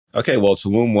Okay, well,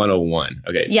 Tulum 101.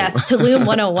 Okay. Yes, Tulum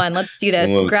 101. Let's do this.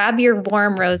 Tulum. Grab your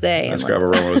warm rosé. Let's grab a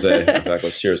warm rosé. Exactly.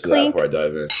 Let's cheers to that before I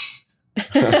dive in.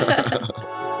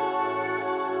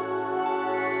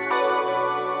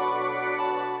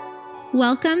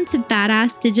 Welcome to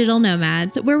Badass Digital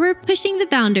Nomads, where we're pushing the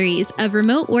boundaries of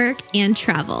remote work and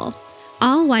travel,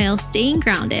 all while staying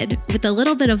grounded with a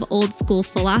little bit of old school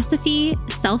philosophy,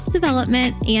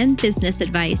 self-development, and business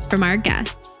advice from our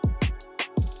guests.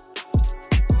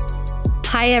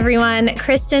 Hi, everyone.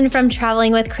 Kristen from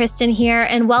Traveling with Kristen here,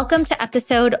 and welcome to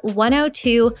episode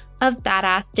 102 of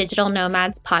Badass Digital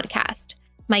Nomads podcast.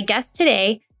 My guest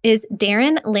today is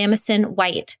Darren Lamison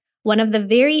White, one of the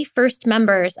very first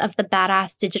members of the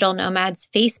Badass Digital Nomads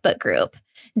Facebook group.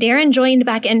 Darren joined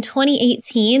back in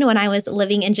 2018 when I was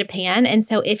living in Japan, and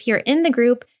so if you're in the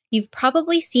group, you've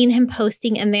probably seen him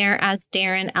posting in there as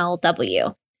Darren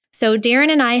LW. So Darren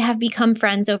and I have become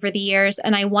friends over the years,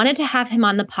 and I wanted to have him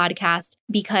on the podcast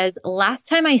because last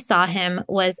time I saw him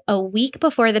was a week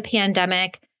before the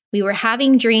pandemic. We were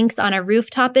having drinks on a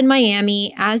rooftop in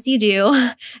Miami, as you do,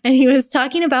 and he was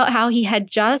talking about how he had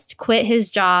just quit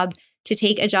his job to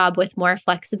take a job with more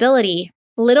flexibility.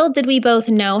 Little did we both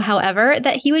know, however,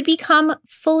 that he would become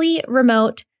fully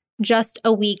remote just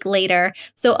a week later.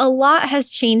 So a lot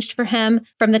has changed for him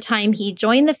from the time he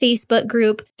joined the Facebook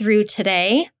group through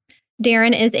today.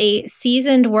 Darren is a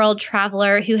seasoned world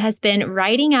traveler who has been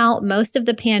riding out most of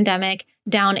the pandemic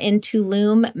down in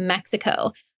Tulum,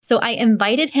 Mexico. So I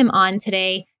invited him on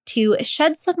today to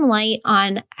shed some light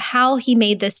on how he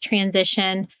made this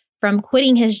transition from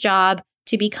quitting his job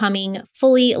to becoming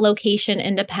fully location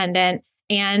independent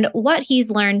and what he's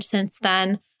learned since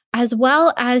then, as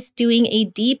well as doing a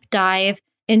deep dive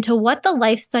into what the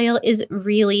lifestyle is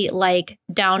really like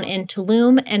down in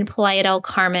Tulum and Playa del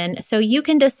Carmen, so you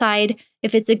can decide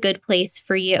if it's a good place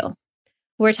for you.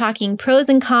 We're talking pros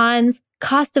and cons,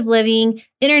 cost of living,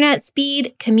 internet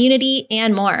speed, community,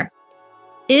 and more.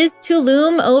 Is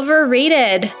Tulum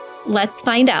overrated? Let's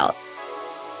find out.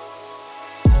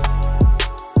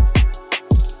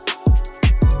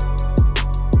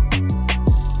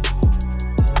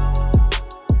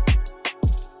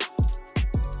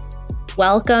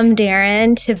 Welcome,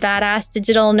 Darren, to Badass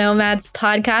Digital Nomads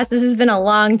podcast. This has been a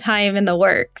long time in the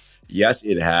works. Yes,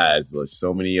 it has. There's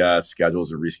so many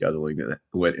schedules and rescheduling that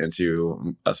went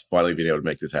into us finally being able to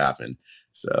make this happen.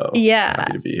 So yeah,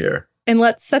 happy to be here. And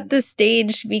let's set the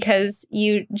stage because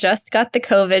you just got the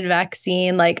COVID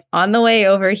vaccine, like on the way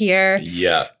over here.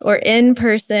 Yeah. Or in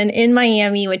person in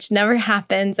Miami, which never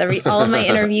happens. All of my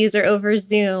interviews are over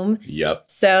Zoom. Yep.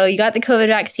 So you got the COVID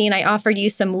vaccine. I offered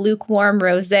you some lukewarm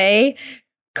rosé.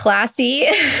 Classy.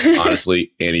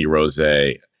 Honestly, any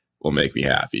rosé will make me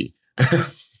happy.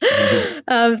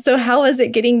 So how was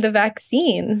it getting the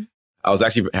vaccine? I was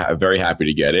actually very happy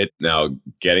to get it. Now,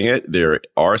 getting it, there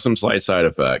are some slight side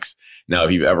effects. Now,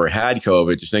 if you've ever had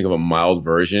COVID, just think of a mild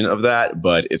version of that,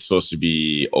 but it's supposed to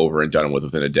be over and done with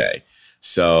within a day.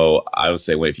 So I would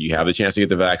say, if you have the chance to get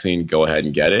the vaccine, go ahead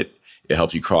and get it. It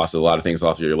helps you cross a lot of things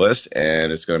off your list,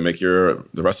 and it's going to make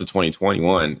the rest of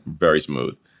 2021 very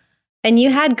smooth. And you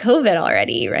had COVID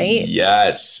already, right?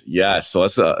 Yes. So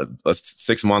let's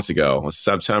 6 months ago,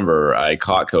 September, I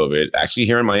caught COVID, actually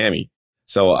here in Miami.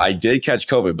 So I did catch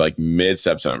COVID like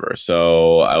mid-September.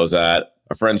 So I was at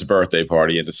a friend's birthday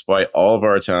party, and despite all of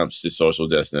our attempts to social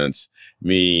distance,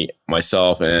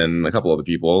 myself, and a couple other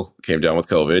people came down with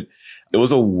COVID. It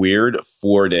was a weird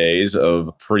 4 days of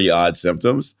pretty odd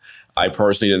symptoms. I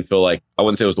personally didn't feel like, I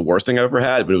wouldn't say it was the worst thing I ever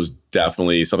had, but it was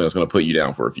definitely something that's going to put you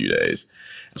down for a few days.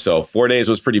 So 4 days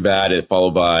was pretty bad. It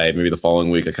followed by maybe the following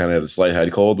week, I kind of had a slight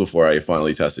head cold before I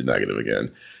finally tested negative again.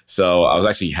 So I was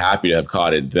actually happy to have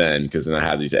caught it then, because then I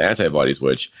had these antibodies,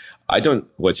 which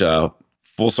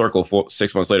full circle,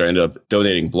 6 months later, I ended up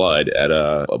donating blood at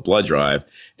a blood drive,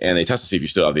 and they test to see if you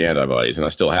still have the antibodies, and I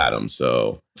still had them.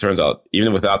 So it turns out,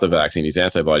 even without the vaccine, these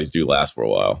antibodies do last for a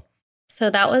while. So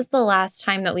that was the last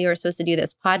time that we were supposed to do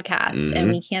this podcast, and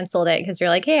we canceled it because you're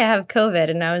like, hey, I have COVID.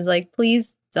 And I was like,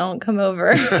 please don't come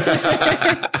over.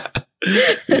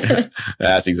 Yeah,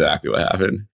 that's exactly what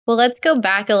happened. Well, let's go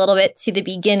back a little bit to the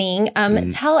beginning.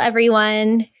 Tell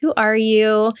everyone, who are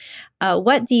you?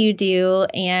 What do you do?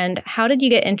 And how did you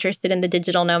get interested in the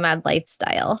digital nomad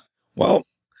lifestyle? Well,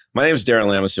 my name is Darren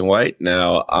Lamison White.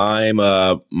 Now, I'm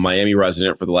a Miami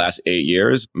resident for the last 8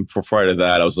 years. Prior to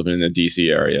that, I was living in the DC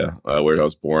area where I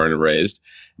was born and raised.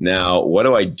 Now, what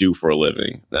do I do for a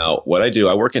living? Now, what I do,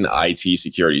 I work in IT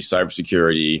security,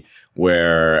 cybersecurity,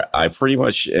 where I pretty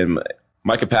much am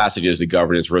my capacity is the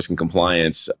governance, risk, and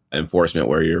compliance enforcement,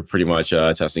 where you're pretty much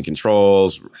testing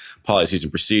controls, policies,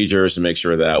 and procedures to make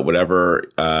sure that whatever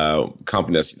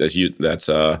company that's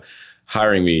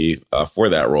hiring me for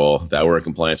that role, that we're in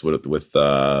compliance with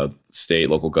state,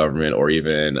 local government, or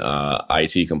even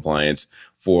IT compliance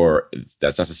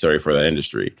that's necessary for that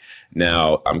industry.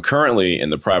 Now, I'm currently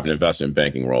in the private investment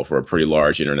banking role for a pretty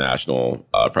large international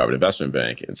private investment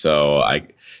bank. And so I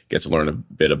get to learn a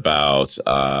bit about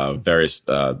various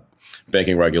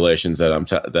banking regulations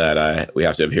that we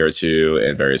have to adhere to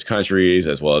in various countries,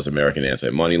 as well as American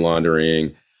anti-money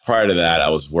laundering. Prior to that, I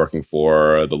was working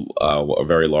for a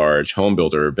very large home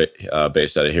builder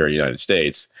based out of here in the United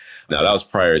States. Now, that was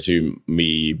prior to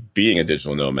me being a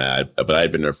digital nomad, but I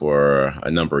had been there for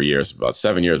a number of years, about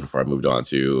 7 years before I moved on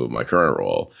to my current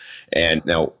role. And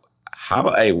now, how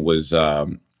I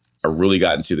really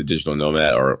got into the digital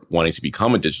nomad, or wanting to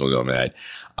become a digital nomad,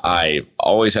 I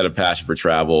always had a passion for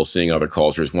travel, seeing other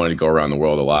cultures, wanted to go around the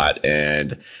world a lot.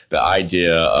 And the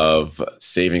idea of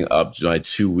saving up my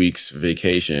 2 weeks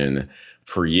vacation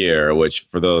per year, which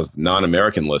for those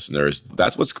non-American listeners,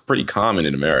 that's what's pretty common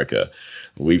in America.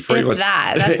 That's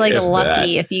like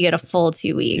lucky if you get a full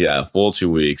 2 weeks. Yeah, full 2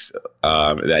 weeks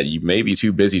that you may be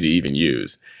too busy to even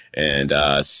use. And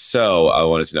so I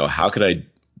wanted to know, how could I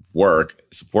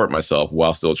support myself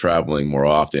while still traveling more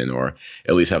often, or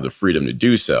at least have the freedom to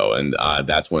do so? And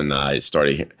that's when I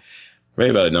started,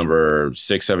 maybe about a number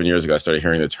 6-7 years ago, I started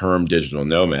hearing the term digital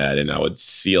nomad, and I would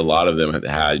see a lot of them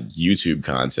had YouTube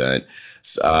content,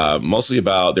 mostly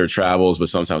about their travels, but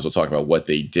sometimes we'll talk about what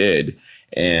they did.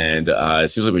 And it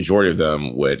seems like the majority of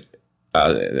them would,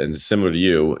 and similar to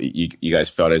you guys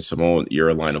felt at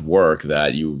your line of work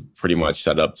that you pretty much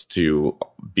set up to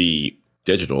be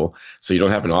digital. So you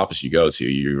don't have an office you go to.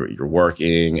 You're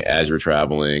working as you're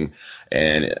traveling,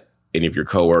 and any of your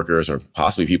coworkers or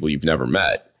possibly people you've never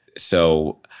met.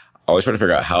 So I always try to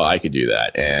figure out how I could do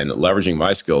that. And leveraging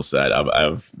my skill set,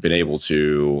 I've been able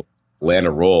to land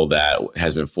a role that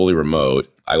has been fully remote.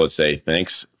 I would say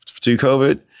thanks to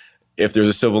COVID, if there's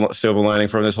a silver lining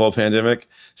from this whole pandemic.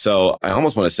 So I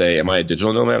almost want to say, am I a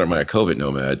digital nomad or am I a COVID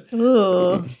nomad?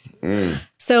 Ooh.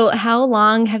 So how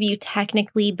long have you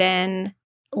technically been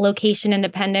location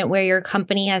independent, where your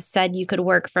company has said you could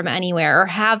work from anywhere, or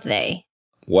have they?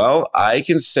 Well, I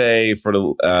can say for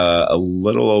a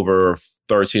little over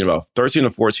about 13 to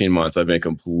 14 months, I've been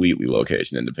completely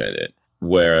location independent,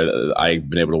 where I've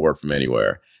been able to work from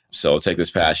anywhere. So take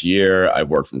this past year, I've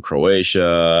worked from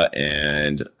Croatia,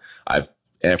 and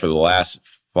for the last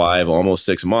 5, almost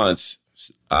 6 months,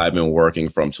 I've been working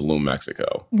from Tulum,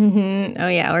 Mexico. Mm-hmm. Oh,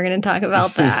 yeah. We're going to talk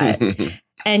about that.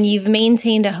 And you've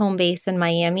maintained a home base in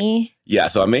Miami? Yeah.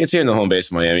 So I maintained a home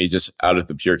base in Miami just out of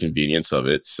the pure convenience of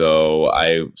it. So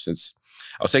since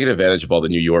I was taking advantage of all the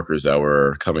New Yorkers that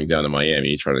were coming down to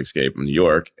Miami trying to escape from New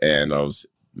York, and I was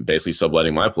basically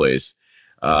subletting my place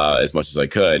as much as I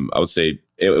could. I would say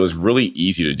it was really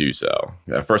easy to do so.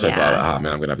 At first, I thought,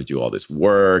 man, I'm going to have to do all this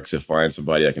work to find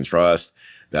somebody I can trust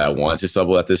that I want to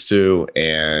sublet this to.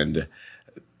 And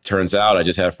turns out I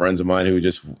just have friends of mine who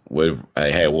just would,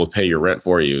 hey, we'll pay your rent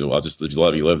for you. I'll just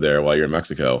let you live there while you're in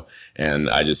Mexico. And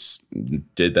I just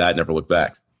did that, never looked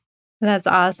back. That's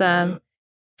awesome.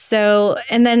 So,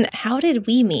 and then how did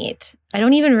we meet? I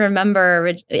don't even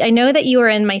remember. I know that you were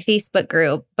in my Facebook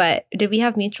group, but did we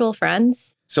have mutual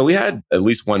friends? So we had at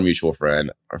least one mutual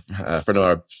friend, a friend of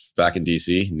ours back in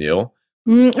DC, Neil.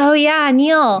 Oh, yeah,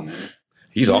 Neil.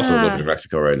 He's also living in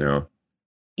Mexico right now.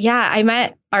 Yeah, I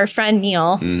met our friend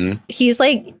Neil. Mm-hmm. He's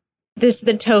like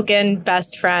the token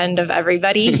best friend of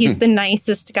everybody. He's the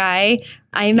nicest guy.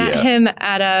 I met him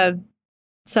at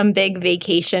some big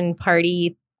vacation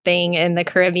party thing in the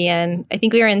Caribbean. I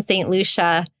think we were in St.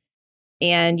 Lucia,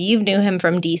 and you knew him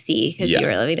from DC because you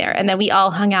were living there. And then we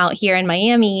all hung out here in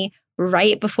Miami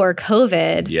right before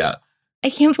COVID. Yeah. I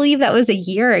can't believe that was a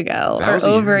year ago or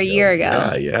over a year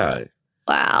ago. Yeah.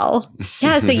 Wow.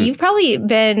 Yeah. So you've probably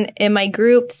been in my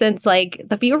group since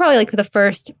you were probably like the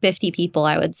first 50 people,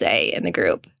 I would say, in the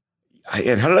group.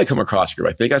 And how did I come across your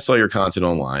group? I think I saw your content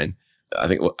online. I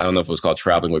don't know if it was called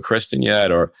Traveling with Kristen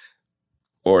yet or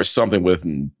something with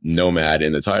Nomad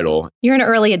in the title. You're an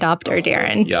early adopter,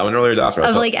 Darren. Yeah, I'm an early adopter.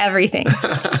 Of everything.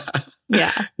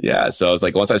 Yeah. Yeah. So I was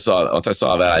like, once I saw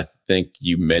that, I think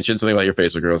you mentioned something about your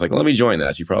Facebook group. I was like, let me join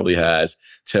that. She probably has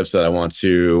tips that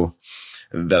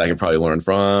I can probably learn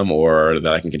from, or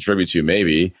that I can contribute to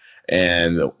maybe.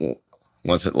 And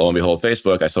once, lo and behold,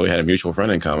 Facebook, I saw we had a mutual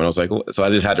friend in common. I was like, so I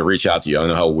just had to reach out to you. I don't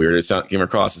know how weird it came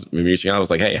across me reaching out. I was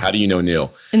like, hey, how do you know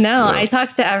Neil? No, I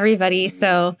talk to everybody.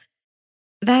 So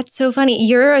that's so funny.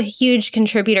 You're a huge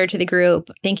contributor to the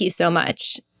group. Thank you so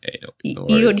much. Hey, no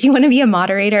do worries. you want to be a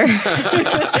moderator?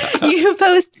 You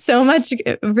post so much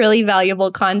really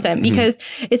valuable content because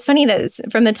it's funny that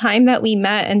from the time that we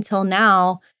met until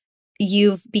now,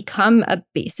 you've become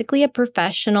basically a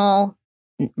professional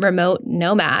remote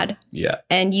nomad. Yeah.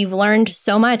 And you've learned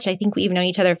so much. I think we've known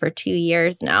each other for 2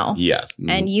 years now. Yes.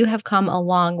 And you have come a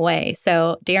long way.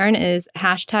 So Darren is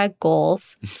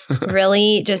 #goals.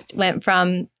 Really just went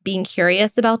from being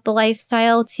curious about the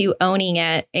lifestyle to owning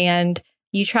it. And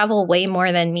you travel way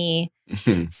more than me.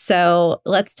 So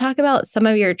let's talk about some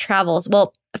of your travels.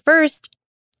 Well, first,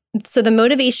 so the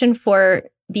motivation for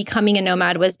becoming a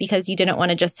nomad was because you didn't want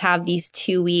to just have these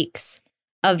 2 weeks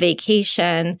of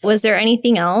vacation. Was there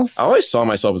anything else? I always saw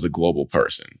myself as a global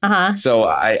person. So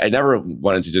I never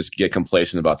wanted to just get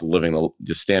complacent about living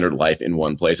the standard life in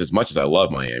one place. As much as I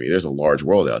love Miami, there's a large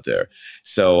world out there.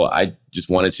 So I just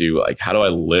wanted to, like, how do I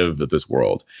live this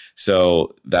world?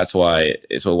 So that's why,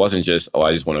 so it wasn't just, oh,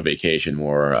 I just want a vacation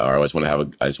more, or I just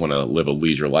want to live a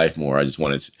leisure life more. I just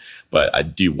wanted to, but I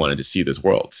do wanted to see this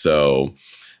world. So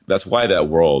that's why that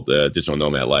world, the digital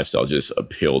nomad lifestyle, just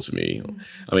appealed to me.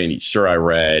 I mean, sure, I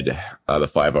read The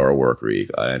 5-Hour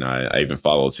Workweek, and I even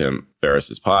followed Tim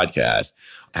Ferriss's podcast.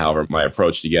 However, my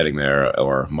approach to getting there,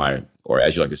 or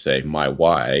as you like to say, my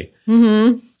why,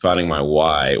 finding my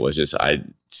why was just, I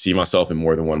see myself in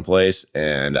more than one place,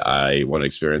 and I want to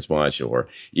experience much, or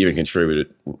even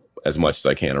contribute as much as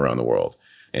I can around the world.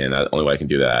 And the only way I can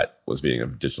do that was being a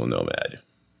digital nomad.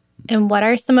 And what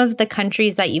are some of the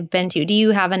countries that you've been to? Do you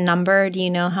have a number? Do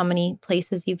you know how many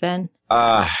places you've been?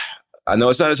 I know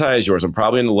it's not as high as yours. I'm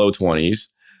probably in the low 20s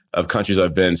of countries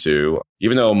I've been to.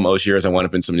 Even though most years I wound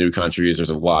up in some new countries, there's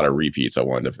a lot of repeats I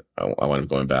wound up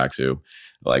going back to.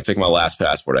 Like, take my last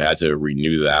passport. I had to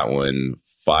renew that one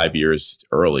 5 years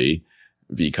early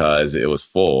because it was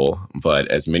full. But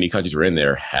as many countries were in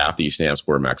there, half these stamps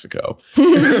were Mexico.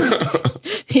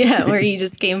 Yeah, where you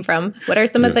just came from. What are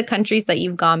some of the countries that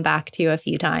you've gone back to a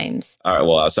few times? All right.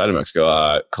 Well, outside of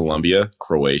Mexico, Colombia,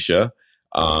 Croatia.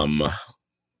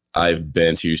 I've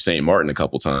been to St. Martin a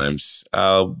couple times.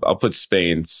 I'll put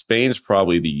Spain. Spain's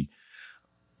probably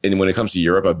and when it comes to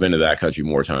Europe, I've been to that country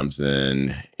more times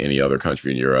than any other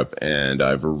country in Europe. And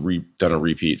I've done a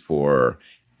repeat for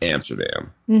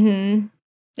Amsterdam. And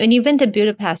you've been to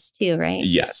Budapest too, right?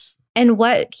 Yes. And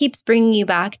what keeps bringing you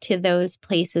back to those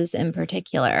places in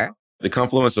particular? The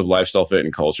confluence of lifestyle, fit,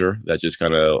 and culture that just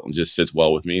kind of just sits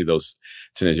well with me. Those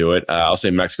tend to do it. I'll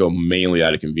say Mexico mainly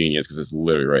out of convenience because it's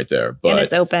literally right there. But, and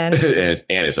it's open.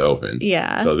 and it's open.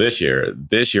 Yeah. So this year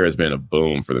has been a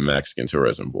boom for the Mexican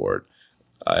Tourism Board.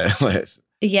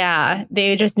 Yeah,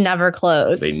 they just never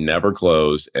close. They never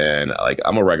close. And like,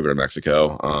 I'm a regular in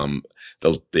Mexico.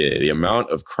 The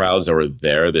amount of crowds that were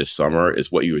there this summer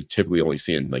is what you would typically only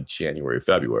see in like January,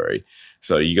 February.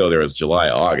 So you go there as July,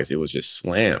 August, it was just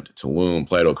slammed. Tulum,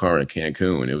 Playa del Carmen,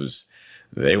 Cancun.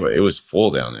 It was full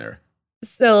down there.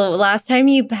 So last time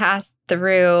you passed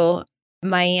through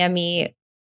Miami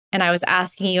and I was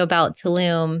asking you about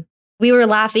Tulum, we were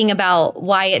laughing about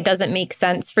why it doesn't make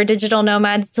sense for digital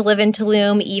nomads to live in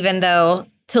Tulum, even though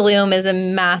Tulum is a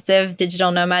massive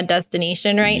digital nomad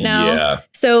destination right now. Yeah.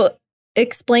 So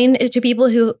explain it to people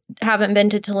who haven't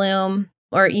been to Tulum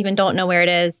or even don't know where it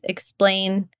is.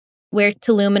 Explain where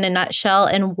Tulum in a nutshell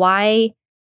and why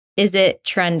is it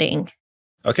trending?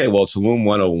 Okay, well, Tulum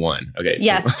 101. Okay.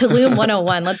 Yes, Tulum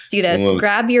 101. Let's do this. Tulum.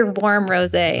 Grab your warm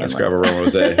rosé. Let's grab a warm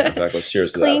rosé. Exactly.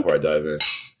 Cheers to that before I dive in.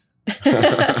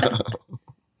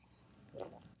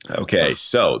 Okay,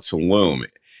 so Tulum.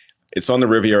 It's on the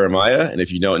Riviera Maya, and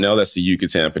if you don't know, that's the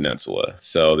Yucatan Peninsula.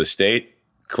 So the state,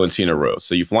 Quintana Roo.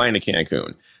 So you fly into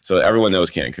Cancun. So everyone knows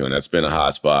Cancun. That's been a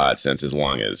hot spot since as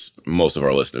long as most of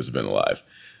our listeners have been alive.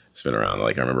 It's been around.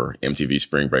 Like, I remember MTV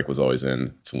Spring Break was always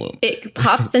in Tulum. It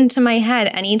pops into my head.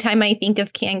 Anytime I think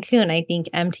of Cancun, I think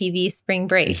MTV Spring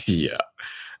Break. Yeah.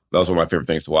 That was one of my favorite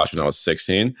things to watch when I was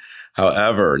 16.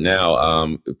 However, now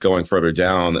going further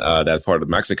down that part of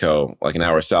Mexico, like an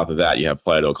hour south of that, you have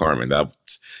Playa del Carmen.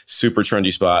 That's super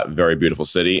trendy spot, very beautiful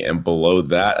city. And below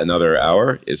that, another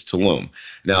hour is Tulum.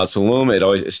 Now, Tulum,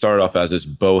 it started off as this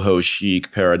boho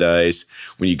chic paradise.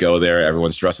 When you go there,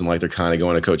 everyone's dressing like they're kind of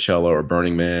going to Coachella or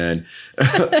Burning Man.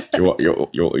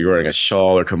 you're wearing a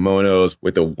shawl or kimonos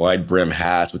with the wide brim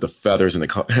hats with the feathers and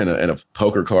a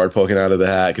poker card poking out of the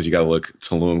hat because you got to look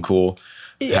Tulum cool.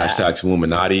 Yeah.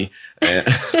 #Tuluminati.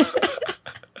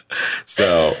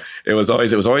 So it was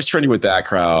always trending with that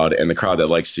crowd and the crowd that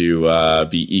likes to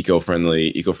be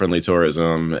eco-friendly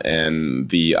tourism and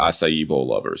the acai bowl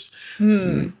lovers.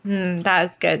 That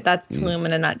is good. That's Tulum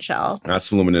in a nutshell. That's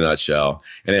Tulum in a nutshell.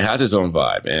 And it has its own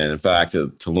vibe. And in fact,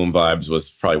 Tulum Vibes was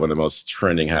probably one of the most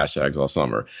trending hashtags all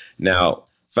summer. Now,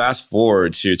 fast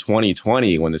forward to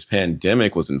 2020 when this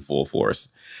pandemic was in full force.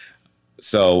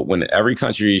 So when every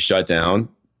country shut down,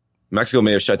 Mexico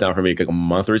may have shut down for maybe like a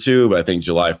month or two, but I think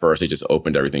July 1st, they just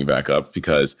opened everything back up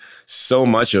because so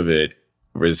much of it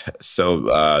was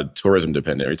so tourism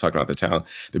dependent. We're talking about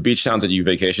the beach towns that you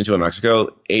vacation to in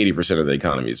Mexico, 80% of the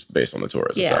economy is based on the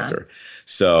tourism sector.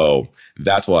 So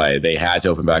that's why they had to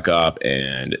open back up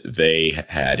and they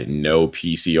had no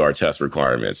PCR test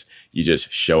requirements. You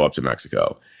just show up to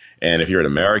Mexico. And if you're an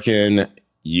American,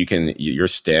 your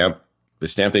stamp, the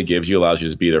stamp they gives you allows you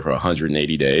to be there for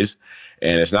 180 days.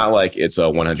 And it's not like it's a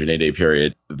 180-day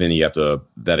period. Then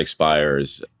that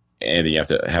expires and then you have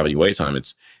to have any wait time.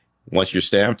 It's once you're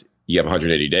stamped, you have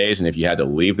 180 days. And if you had to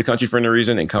leave the country for any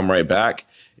reason and come right back,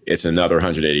 it's another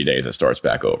 180 days that starts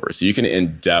back over. So you can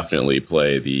indefinitely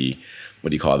play the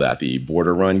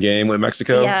border run game with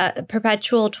Mexico. Yeah,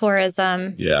 perpetual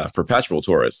tourism. Yeah, perpetual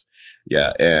tourists.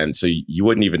 Yeah, and so you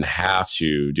wouldn't even have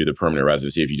to do the permanent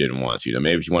residency if you didn't want to.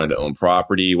 Maybe if you wanted to own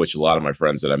property, which a lot of my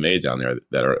friends that I made down there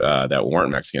that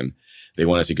weren't Mexican, they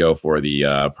wanted to go for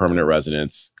the permanent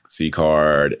residency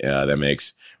card that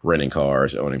makes renting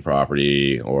cars, owning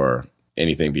property, or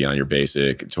anything beyond your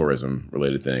basic tourism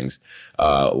related things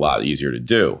a lot easier to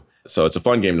do. So it's a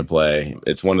fun game to play.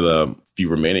 It's one of the few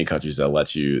remaining countries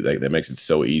that makes it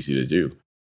so easy to do.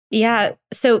 Yeah.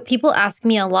 So people ask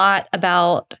me a lot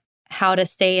about how to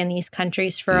stay in these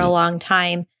countries for a long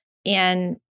time.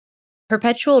 And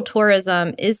perpetual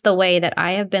tourism is the way that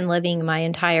I have been living my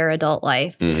entire adult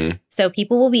life. Mm-hmm. So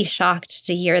people will be shocked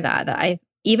to hear that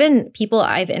even people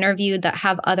I've interviewed that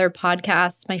have other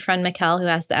podcasts, my friend Mikkel, who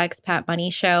has the Expat Money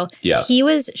Show, he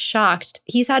was shocked.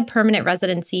 He's had permanent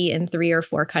residency in 3 or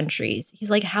 4 countries.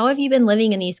 He's like, how have you been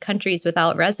living in these countries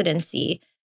without residency?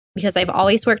 Because I've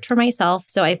always worked for myself,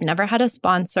 so I've never had a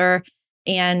sponsor.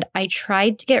 And I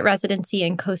tried to get residency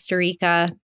in Costa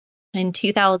Rica in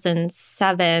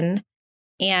 2007,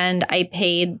 and I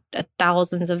paid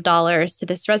thousands of dollars to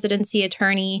this residency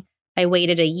attorney. I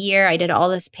waited a year. I did all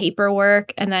this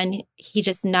paperwork, and then he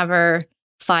just never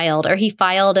filed, or he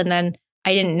filed and then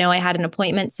I didn't know I had an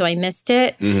appointment, so I missed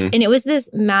it. Mm-hmm. And it was this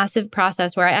massive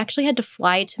process where I actually had to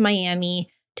fly to Miami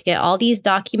to get all these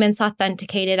documents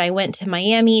authenticated. I went to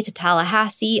Miami, to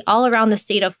Tallahassee, all around the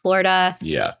state of Florida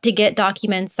to get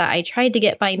documents that I tried to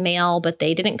get by mail, but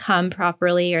they didn't come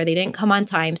properly or they didn't come on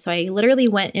time. So I literally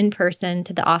went in person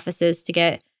to the offices to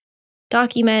get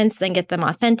documents, then get them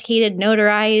authenticated,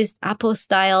 notarized,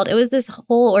 apostilled. It was this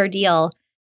whole ordeal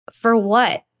for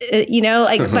what? By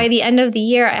the end of the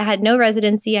year, I had no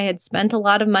residency. I had spent a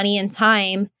lot of money and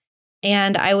time,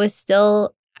 and I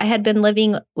had been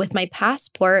living with my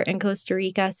passport in Costa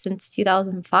Rica since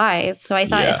 2005. So I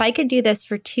thought if I could do this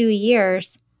for 2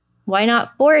 years, why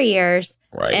not 4 years?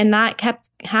 Right. And that kept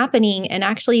happening. And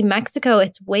actually, Mexico,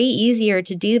 it's way easier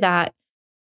to do that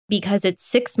because it's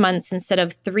 6 months instead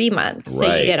of 3 months. Right.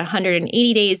 So you get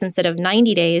 180 days instead of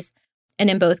 90 days. And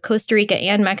in both Costa Rica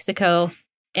and Mexico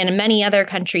and in many other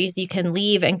countries, you can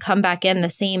leave and come back in the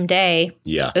same day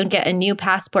and get a new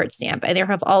passport stamp. And there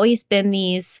have always been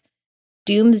these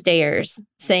doomsdayers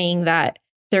saying that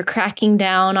they're cracking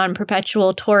down on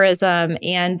perpetual tourism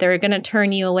and they're going to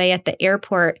turn you away at the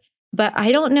airport. But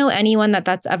I don't know anyone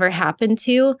that's ever happened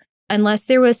to, unless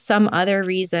there was some other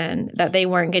reason that they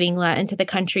weren't getting let into the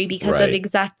country because of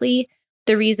exactly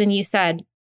the reason you said.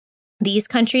 These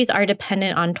countries are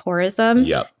dependent on tourism.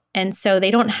 Yep. And so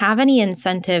they don't have any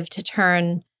incentive to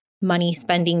turn money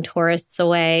spending tourists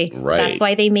away. Right. That's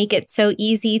why they make it so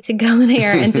easy to go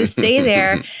there and to stay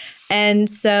there.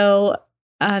 And so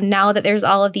now that there's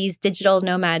all of these digital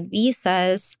nomad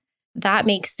visas, that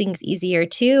makes things easier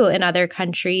too in other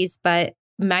countries. But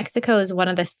Mexico is one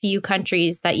of the few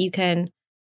countries that you can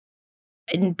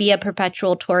be a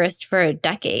perpetual tourist for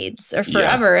decades or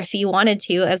forever if you wanted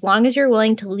to, as long as you're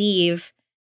willing to leave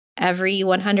every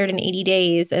 180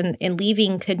 days. And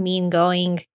leaving could mean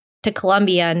going to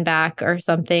Colombia and back or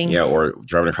something. Yeah, or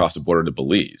driving across the border to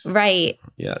Belize. Right.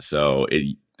 Yeah, so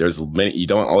you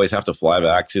don't always have to fly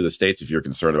back to the States if you're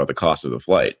concerned about the cost of the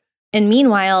flight. And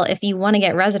meanwhile, if you want to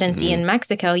get residency in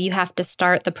Mexico, you have to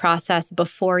start the process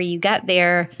before you get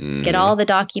there, get all the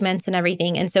documents and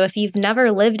everything. And so if you've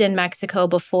never lived in Mexico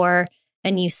before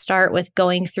and you start with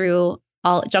jumping through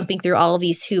all of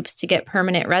these hoops to get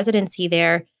permanent residency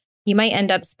there, you might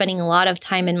end up spending a lot of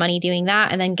time and money doing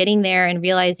that and then getting there and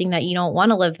realizing that you don't want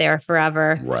to live there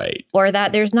forever. Right. Or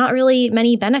that there's not really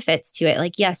many benefits to it.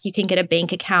 Like, yes, you can get a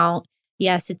bank account.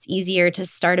 Yes, it's easier to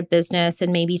start a business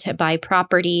and maybe to buy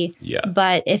property. Yeah.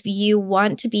 But if you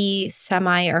want to be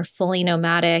semi or fully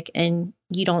nomadic and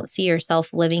you don't see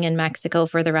yourself living in Mexico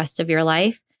for the rest of your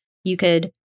life, you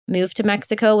could move to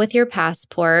Mexico with your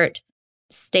passport,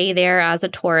 stay there as a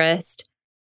tourist.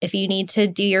 If you need to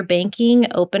do your banking,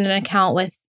 open an account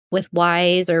with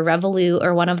Wise or Revolut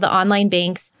or one of the online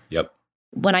banks. Yep.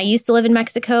 When I used to live in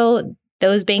Mexico,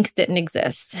 those banks didn't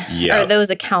exist or those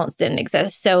accounts didn't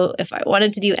exist. So if I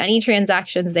wanted to do any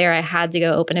transactions there, I had to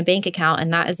go open a bank account.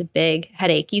 And that is a big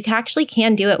headache. You actually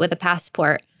can do it with a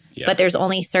passport, but there's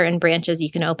only certain branches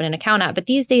you can open an account at. But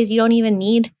these days, you don't even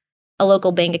need a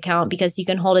local bank account because you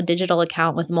can hold a digital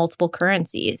account with multiple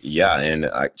currencies. Yeah. And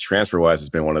TransferWise has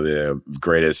been one of the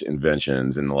greatest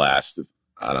inventions in the last,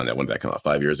 I don't know, when did that come out?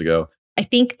 5 years ago? I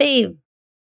think they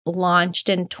launched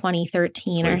in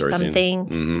 2013 or something.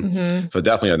 Mm-hmm. So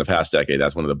definitely in the past decade,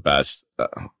 that's one of the best.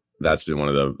 That's been one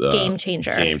of the game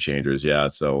changers. Yeah.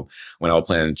 So when I was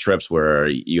planning trips where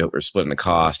you were splitting the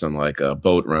cost on like a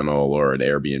boat rental or an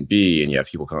Airbnb, and you have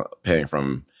people paying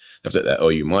that owe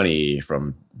you money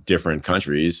from different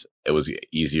countries, it was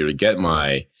easier to get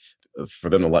for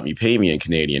them to let me pay me in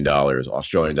Canadian dollars,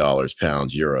 Australian dollars,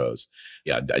 pounds, euros.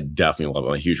 Yeah, I definitely love it.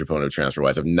 I'm a huge proponent of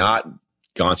TransferWise. I've not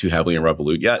gone too heavily in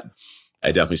Revolut yet.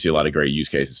 I definitely see a lot of great use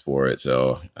cases for it.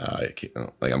 So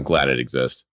I'm glad it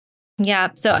exists. Yeah.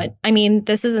 So, I mean,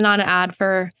 this is not an ad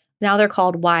for, now they're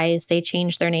called Wise. They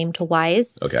changed their name to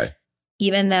Wise. Okay.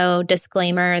 Even though,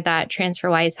 disclaimer, that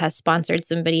TransferWise has sponsored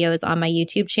some videos on my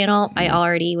YouTube channel, I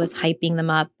already was hyping them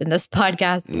up in this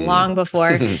podcast long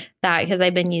before that, because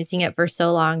I've been using it for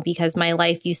so long, because my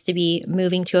life used to be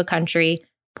moving to a country,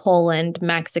 Poland,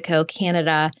 Mexico,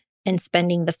 Canada, and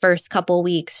spending the first couple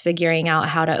weeks figuring out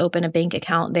how to open a bank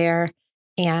account there.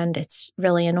 And it's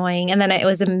really annoying. And then it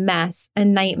was a mess, a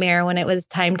nightmare when it was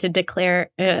time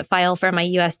to file for my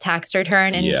US tax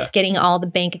return and getting all the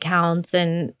bank accounts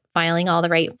and filing all the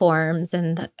right forms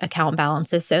and the account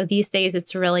balances. So these days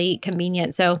it's really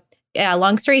convenient. So yeah,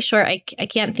 long story short, I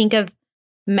can't think of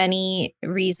many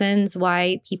reasons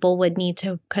why people would need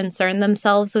to concern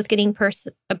themselves with getting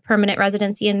a permanent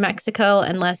residency in Mexico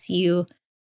unless you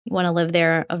want to live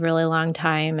there a really long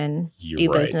time and do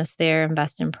business there,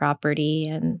 invest in property,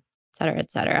 and et cetera,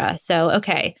 et cetera. So,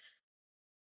 okay.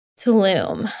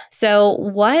 Tulum. So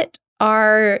what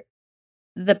are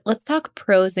let's talk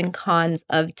pros and cons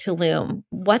of Tulum.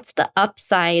 What's the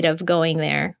upside of going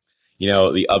there? You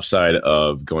know, the upside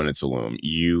of going to Tulum,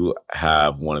 you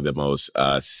have one of the most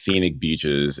scenic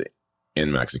beaches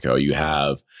in Mexico. You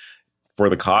have, for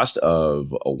the cost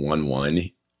of a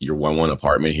 1-1, your 1-1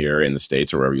 apartment here in the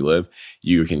States or wherever you live,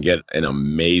 you can get an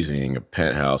amazing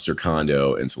penthouse or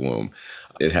condo in Tulum.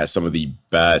 It has some of the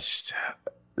best,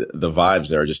 the vibes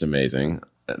there are just amazing.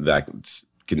 That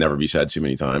can never be said too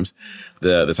many times.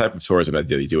 The type of tourism that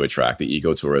they do attract, the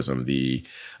ecotourism, the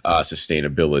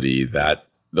sustainability,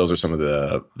 those are some of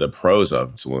the pros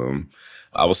of Tulum.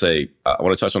 I will say, I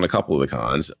want to touch on a couple of the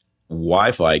cons.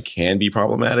 Wi-Fi can be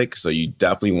problematic, so you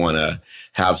definitely want to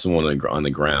have someone on the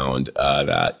ground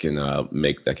that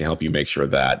can help you make sure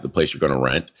that the place you're going to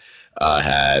rent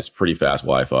has pretty fast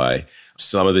Wi-Fi.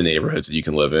 Some of the neighborhoods that you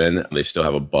can live in, they still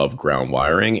have above ground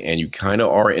wiring, and you kind of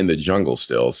are in the jungle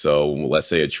still. So let's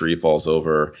say a tree falls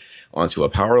over onto a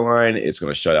power line, it's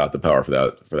going to shut out the power for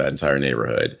that entire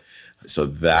neighborhood. So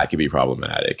that could be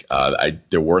problematic.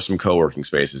 There were some co-working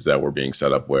spaces that were being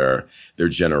set up where their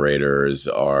generators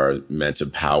are meant to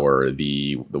power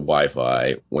the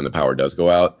Wi-Fi when the power does go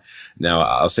out. Now,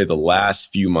 I'll say the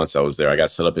last few months I was there, I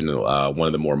got set up in one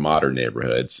of the more modern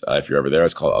neighborhoods. If you're ever there,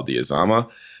 it's called Aldea.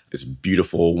 It's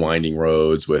beautiful winding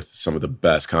roads with some of the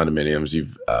best condominiums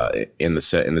in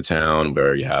the town,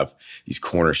 where you have these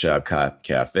corner shop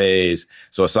cafes.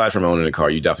 So aside from owning a car,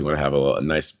 you definitely want to have a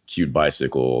nice, cute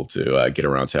bicycle to get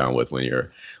around town with when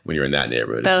you're in that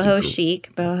neighborhood. Boho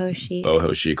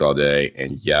chic all day.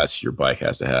 And yes, your bike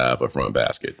has to have a front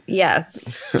basket.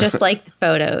 Yes, just like the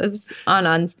photos on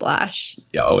Unsplash.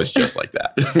 Yeah, it's just like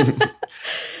that.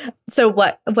 So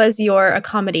what was your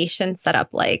accommodation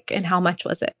setup like, and how much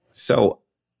was it? So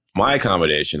my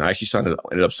accommodation, I actually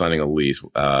ended up signing a lease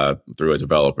through a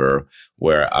developer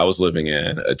where I was living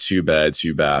in a 2-bed,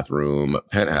 2-bathroom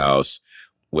penthouse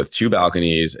with 2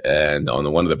 balconies. And on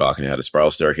the one of the balcony had a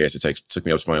spiral staircase that took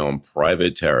me up to my own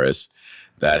private terrace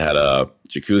that had a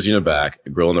jacuzzi in the back, a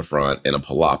grill in the front, and a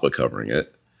palapa covering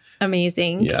it.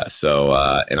 Amazing. Yeah. So,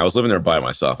 and I was living there by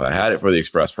myself. I had it for the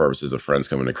express purposes of friends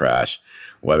coming to crash,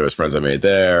 whether it's friends I made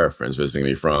there, friends visiting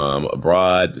me from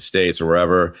abroad, the States, or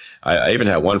wherever. I even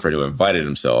had one friend who invited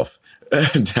himself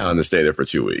down to stay there for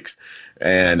 2 weeks.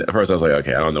 And at first I was like,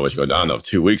 okay, I don't know what's going on. I don't know if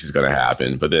 2 weeks is going to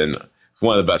happen. But then it's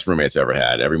one of the best roommates I ever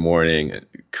had. Every morning,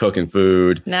 cooking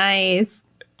food. Nice.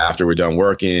 After we're done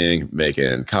working,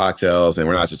 making cocktails, and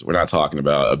we're not talking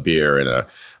about a beer and a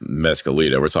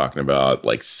mezcalita. We're talking about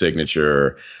like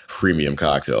signature premium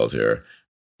cocktails here.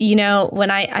 You know,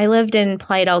 when I lived in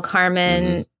Playa del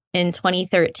Carmen in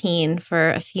 2013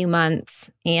 for a few months,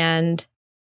 and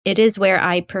it is where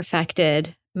I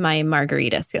perfected my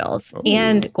margarita skills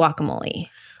and guacamole.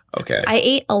 Okay. I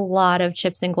ate a lot of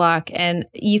chips and guac, and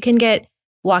you can get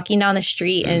walking down the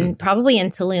street and probably in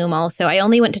Tulum also. I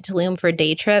only went to Tulum for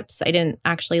day trips. I didn't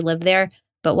actually live there,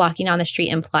 but walking down the street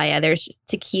in Playa, there's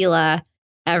tequila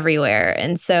everywhere.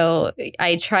 And so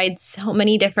I tried so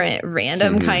many different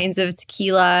random kinds of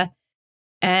tequila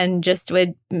and just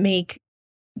would make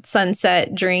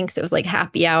sunset drinks. It was like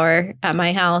happy hour at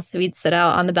my house. We'd sit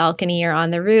out on the balcony or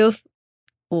on the roof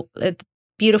at the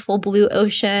beautiful blue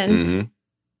ocean.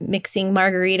 Mixing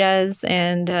margaritas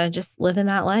and just living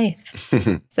that life.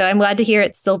 So I'm glad to hear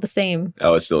it's still the same.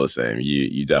 Oh, it's still the same.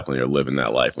 You definitely are living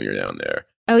that life when you're down there.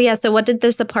 Oh, yeah. So what did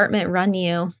this apartment run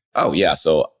you? Oh, yeah.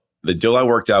 So the deal I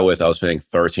worked out with, I was paying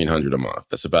 $1,300 a month.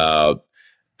 That's about,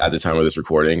 at the time of this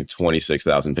recording,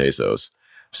 26,000 pesos.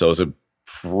 So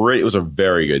it was a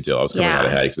very good deal. I was coming out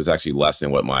ahead because it's actually less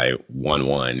than what my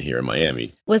 1-1 here in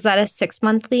Miami. Was that a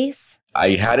 6-month lease?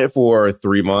 I had it for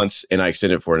 3 months and I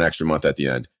extended it for an extra month at the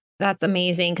end. That's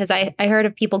amazing because I heard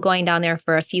of people going down there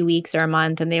for a few weeks or a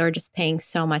month and they were just paying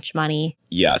so much money.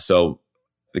 Yeah. So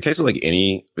the case of like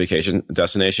any vacation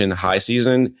destination, high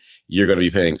season, you're going to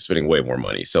be spending way more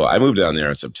money. So I moved down there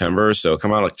in September. So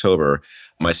come out October,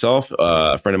 myself,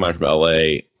 a friend of mine from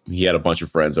LA, he had a bunch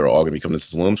of friends that are all going to be coming to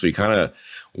Tulum. So he kind of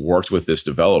worked with this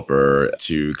developer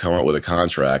to come up with a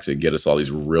contract to get us all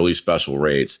these really special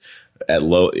rates in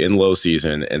low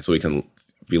season. And so we can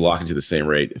be locked into the same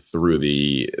rate through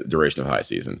the duration of high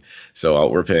season. So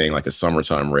we're paying like a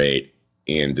summertime rate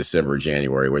in December,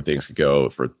 January, where things could go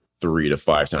for 3 to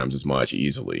 5 times as much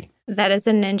easily. That is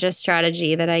a ninja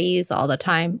strategy that I use all the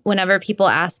time. Whenever people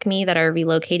ask me that are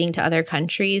relocating to other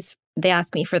countries, they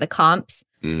ask me for the comps,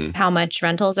 how much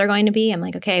rentals are going to be. I'm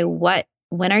like, okay,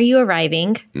 when are you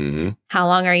arriving? How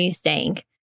long are you staying?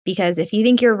 Because if you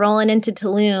think you're rolling into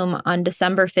Tulum on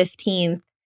December 15th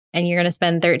and you're going to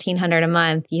spend $1,300 a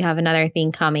month, you have another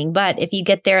thing coming. But if you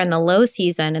get there in the low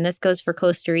season, and this goes for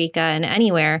Costa Rica and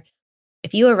anywhere,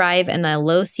 if you arrive in the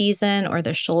low season or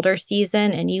the shoulder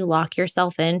season and you lock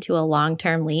yourself into a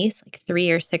long-term lease, like 3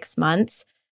 or 6 months,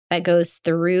 that goes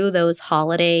through those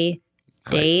holiday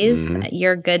days,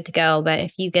 you're good to go. But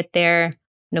if you get there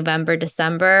November,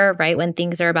 December, right when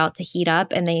things are about to heat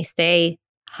up and they stay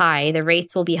high, the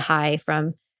rates will be high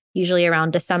from usually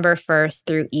around December 1st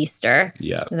through Easter.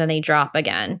 Yeah. And then they drop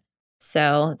again.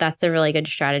 So that's a really good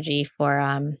strategy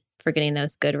for getting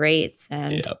those good rates.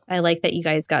 And I like that you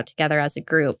guys got together as a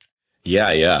group.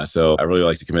 Yeah. So I really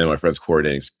like to commend my friend's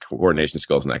coordination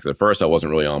skills in that. Because at first I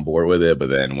wasn't really on board with it. But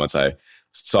then once I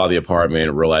saw the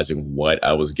apartment, realizing what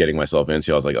I was getting myself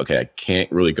into, I was like, okay, I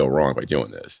can't really go wrong by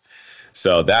doing this.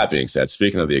 So that being said,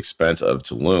 speaking of the expense of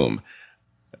Tulum,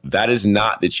 that is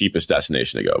not the cheapest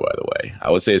destination to go, by the way.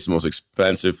 I would say it's the most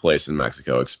expensive place in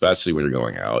Mexico, especially when you're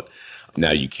going out.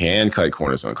 Now, you can cut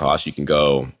corners on cost. You can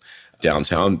go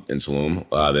downtown in Tulum.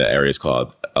 The area is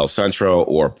called El Centro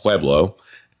or Pueblo,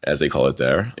 as they call it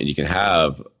there. And you can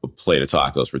have a plate of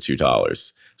tacos for $2.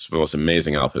 It's the most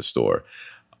amazing outfit store.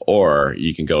 Or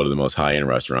you can go to the most high-end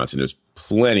restaurants, and there's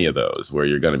plenty of those where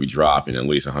you're going to be dropping at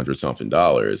least $100-something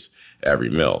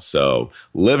every meal. So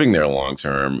living there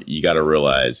long-term, you got to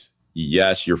realize,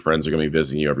 yes, your friends are going to be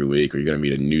visiting you every week, or you're going to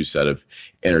meet a new set of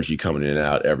energy coming in and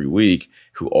out every week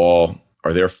who all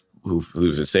are there, who've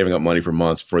been saving up money for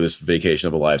months for this vacation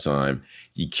of a lifetime.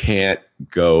 You can't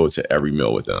go to every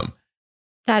meal with them.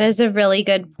 That is a really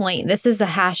good point. This is a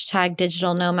hashtag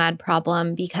digital nomad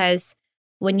problem, because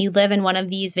when you live in one of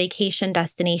these vacation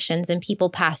destinations and people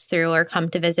pass through or come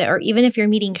to visit, or even if you're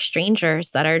meeting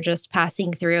strangers that are just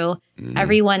passing through,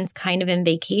 everyone's kind of in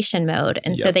vacation mode.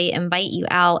 And so they invite you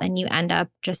out and you end up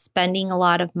just spending a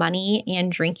lot of money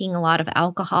and drinking a lot of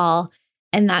alcohol.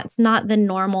 And that's not the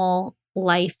normal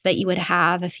life that you would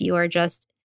have if you are just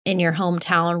in your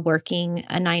hometown working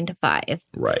a 9 to 5.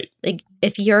 Right. Like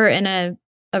if you're in a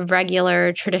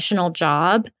regular traditional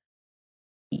job,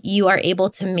 you are able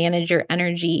to manage your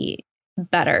energy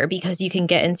better because you can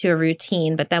get into a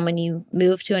routine. But then when you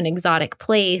move to an exotic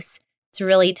place, it's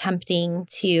really tempting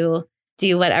to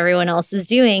do what everyone else is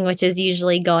doing, which is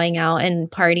usually going out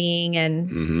and partying,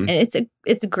 and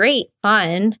it's great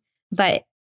fun. But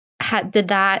did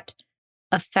that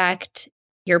affect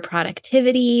your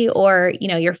productivity or,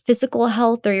 your physical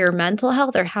health or your mental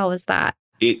health, or how was that?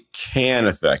 It can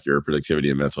affect your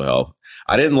productivity and mental health.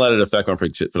 I didn't let it affect my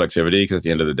productivity because at the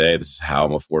end of the day, this is how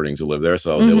I'm affording to live there.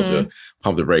 So I was able to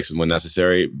pump the brakes when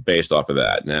necessary based off of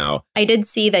that. Now, I did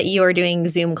see that you were doing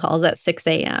Zoom calls at 6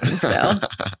 a.m. So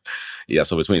yeah,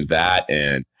 so between that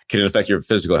and can it affect your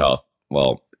physical health?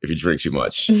 Well, if you drink too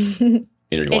much and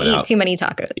you're going and out, eat too many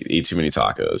tacos. Eat too many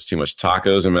tacos, too much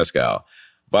tacos and mezcal.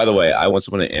 By the way, I want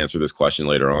someone to answer this question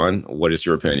later on. What is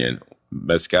your opinion?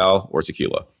 Mezcal or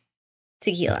tequila?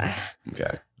 Tequila.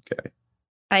 Okay.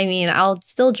 I mean, I'll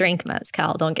still drink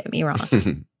mezcal, don't get me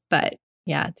wrong. But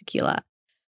yeah, tequila.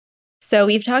 So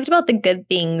we've talked about the good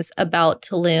things about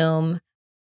Tulum.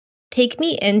 Take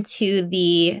me into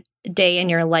the day in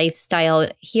your lifestyle.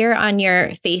 Here on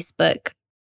your Facebook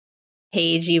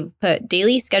page, you put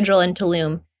daily schedule in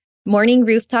Tulum. Morning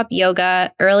rooftop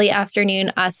yoga, early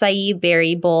afternoon acai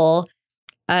berry bowl,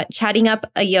 chatting up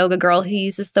a yoga girl who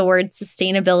uses the word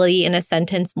sustainability in a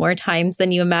sentence more times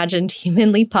than you imagined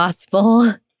humanly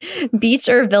possible, beach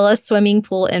or villa swimming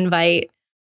pool invite,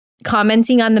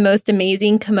 commenting on the most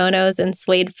amazing kimonos and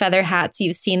suede feather hats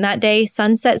you've seen that day,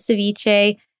 sunset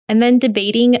ceviche, and then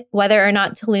debating whether or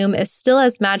not Tulum is still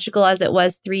as magical as it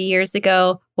was 3 years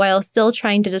ago, while still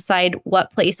trying to decide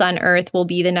what place on earth will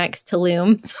be the next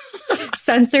Tulum.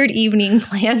 Censored evening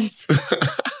plans.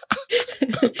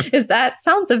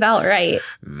 Sounds about right.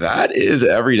 That is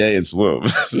every day in Tulum.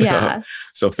 Yeah.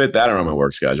 So fit that around my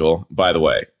work schedule. By the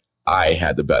way, I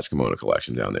had the best kimono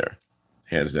collection down there.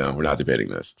 Hands down. We're not debating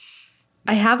this.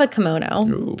 I have a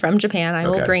kimono from Japan. I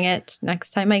will bring it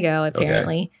next time I go,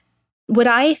 apparently. Okay. Would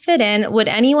I fit in? Would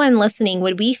anyone listening,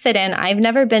 would we fit in? I've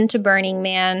never been to Burning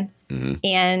Man.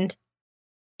 And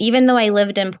even though I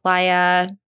lived in Playa,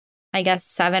 I guess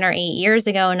 7 or 8 years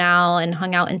ago now, and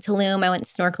hung out in Tulum, I went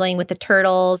snorkeling with the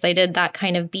turtles. I did that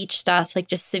kind of beach stuff, like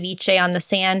just ceviche on the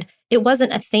sand. It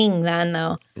wasn't a thing then,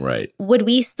 though. Right. Would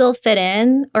we still fit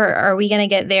in, or are we going to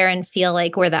get there and feel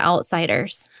like we're the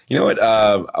outsiders? You know what?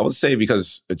 I would say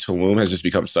because Tulum has just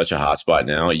become such a hotspot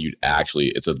now,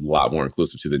 it's a lot more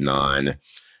inclusive to the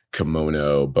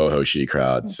non-kimono boho chic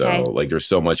crowd. Okay. So like there's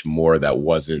so much more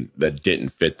that didn't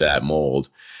fit that mold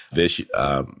this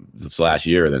last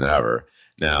year than ever.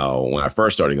 Now, when I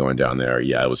first started going down there,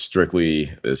 it was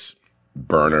strictly this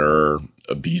burner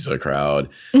Ibiza crowd.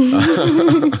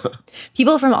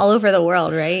 People from all over the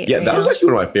world, right? Yeah, that was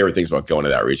actually one of my favorite things about going to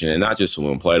that region, and not just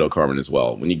Tulum, Playa del Carmen as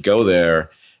well. When you go there,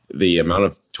 the amount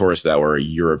of tourists that were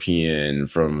European,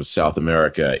 from South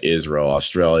America, Israel,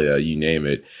 Australia, you name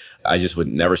it, I just would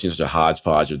never seen such a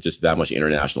hodgepodge of just that much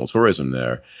international tourism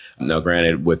there. Now,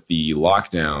 granted, with the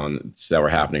lockdowns that were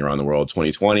happening around the world,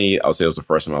 2020, I would say it was the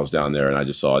first time I was down there, and I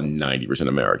just saw 90%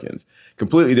 Americans.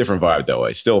 Completely different vibe that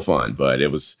way. Still fun, but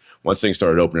it was, once things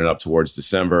started opening up towards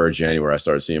December, January, I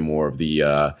started seeing more of the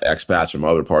expats from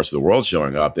other parts of the world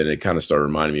showing up. Then it kind of started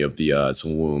reminding me of the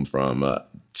Tulum from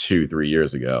 2-3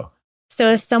 years ago. So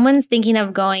if someone's thinking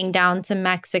of going down to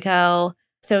Mexico,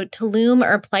 so Tulum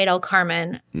or Playa del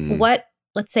Carmen, what,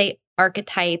 let's say,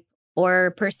 archetype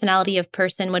or personality of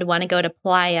person would want to go to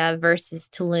Playa versus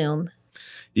Tulum?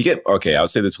 I would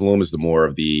say that Tulum is the more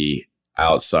of the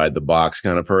outside the box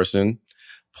kind of person.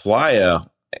 Playa,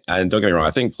 and don't get me wrong,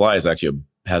 I think Playa is actually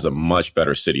has a much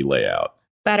better city layout.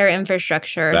 Better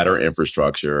infrastructure.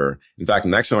 In fact,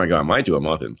 next time I go, I might do a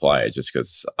month in Playa just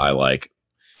because I like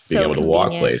being able to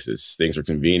walk places. Things are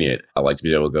convenient. I like to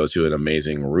be able to go to an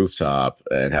amazing rooftop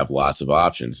and have lots of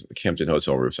options. The Kimpton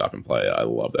Hotel rooftop in Playa, I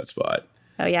love that spot.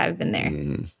 Oh, yeah, I've been there.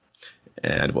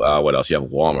 And what else? You have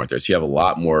Walmart there. So you have a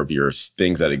lot more of your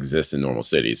things that exist in normal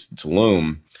cities.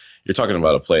 Tulum, you're talking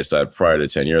about a place that prior to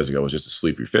 10 years ago was just a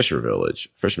sleepy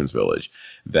fisherman's village,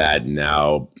 that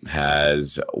now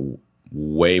has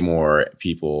way more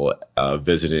people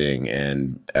visiting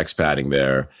and expatting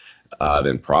there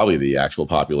than probably the actual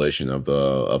population of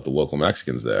the local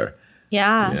Mexicans there.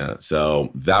 Yeah.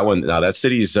 So that one, now that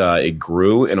city's, it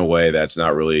grew in a way that's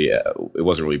not really, it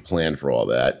wasn't really planned for all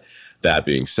that. That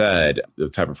being said, the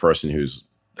type of person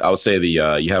I would say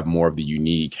you have more of the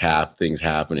unique things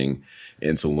happening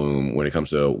in Tulum when it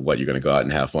comes to what you're going to go out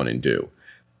and have fun and do.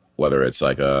 Whether it's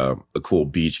like a cool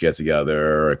beach get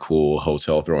together, a cool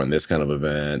hotel throwing this kind of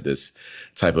event, this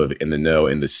type of in the know,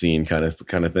 in the scene kind of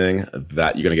thing,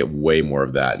 that you're going to get way more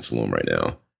of that in Tulum right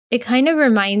now. It kind of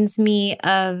reminds me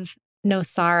of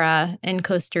Nosara in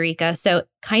Costa Rica. So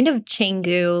kind of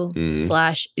Canggu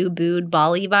 / Ubud,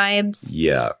 Bali vibes.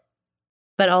 Yeah.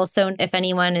 But also, if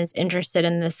anyone is interested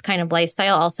in this kind of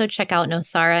lifestyle, also check out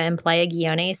Nosara and Playa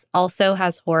Guiones. Also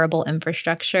has horrible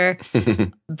infrastructure,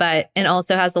 and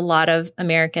also has a lot of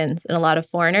Americans and a lot of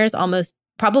foreigners, almost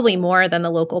probably more than the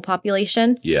local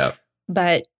population. Yeah.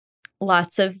 But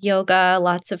lots of yoga,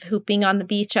 lots of hooping on the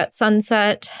beach at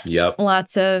sunset. Yep.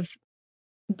 Lots of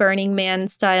Burning Man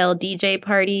style DJ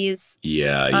parties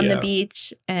on the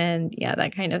beach and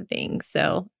that kind of thing.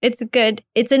 So it's good.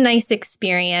 It's a nice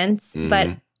experience, but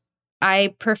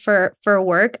I prefer for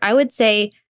work, I would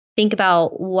say think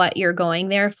about what you're going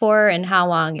there for and how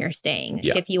long you're staying.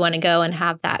 Yeah. If you want to go and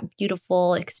have that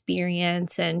beautiful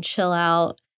experience and chill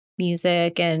out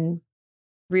music and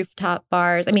rooftop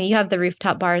bars. I mean, you have the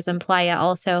rooftop bars in Playa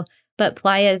also, but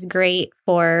Playa is great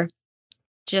for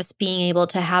just being able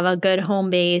to have a good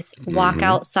home base, walk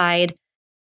outside.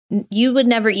 You would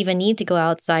never even need to go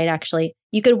outside, actually.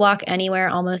 You could walk anywhere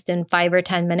almost in 5 or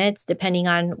 10 minutes, depending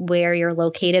on where you're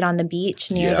located on the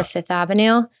beach near the Fifth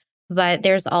Avenue. But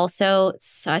there's also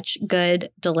such good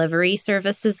delivery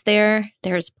services there.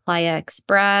 There's Playa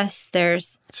Express.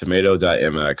 There's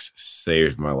Tomato.mx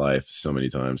saved my life so many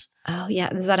times. Oh, yeah.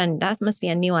 That must be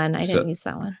a new one. I didn't use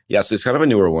that one. Yeah, so it's kind of a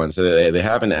newer one. So they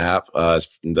have an app.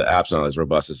 The app's not as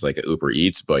robust as like Uber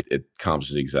Eats, but it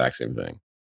accomplishes the exact same thing.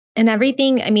 And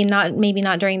everything, I mean, maybe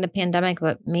not during the pandemic,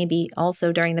 but maybe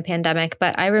also during the pandemic.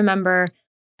 But I remember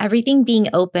everything being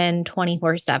open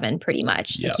 24/7 pretty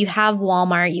much. Yep. Like you have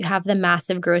Walmart, you have the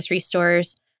massive grocery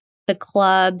stores, the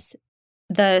clubs,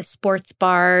 the sports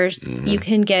bars. You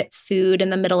can get food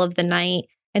in the middle of the night.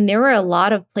 And there were a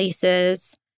lot of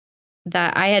places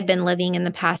that I had been living in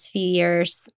the past few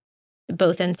years,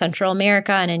 both in Central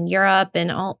America and in Europe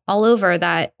and all over,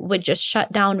 that would just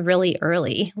shut down really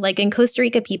early. Like in Costa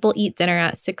Rica, people eat dinner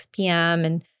at 6 p.m.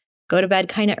 and go to bed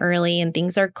kind of early and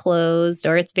things are closed,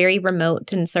 or it's very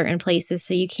remote in certain places.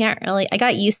 So you can't really, I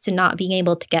got used to not being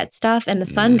able to get stuff, and the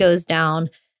sun goes down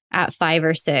at 5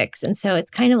 or 6. And so it's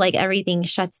kind of like everything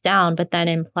shuts down. But then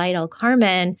in Playa del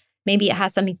Carmen, maybe it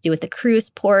has something to do with the cruise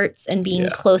ports and being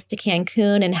close to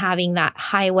Cancun and having that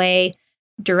highway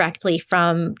directly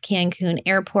from Cancun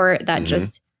airport that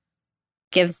just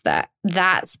gives that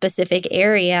specific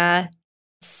area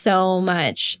so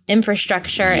much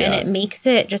infrastructure, and it makes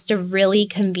it just a really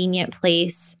convenient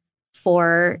place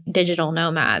for digital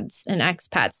nomads and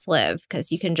expats to live,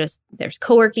 because you can there's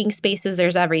co-working spaces,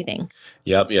 there's everything.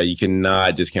 Yep. Yeah. You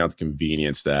cannot discount the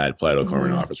convenience that Playa del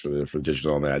Carmen offers for the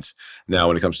digital nomads. Now,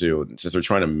 when it comes to, since they're essentially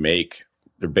trying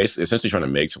to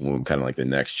make Tulum kind of like the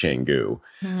next Canggu,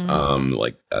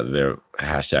 their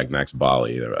hashtag next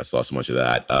Bali. I saw so much of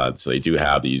that. So they do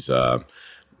have these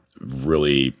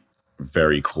really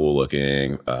very cool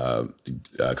looking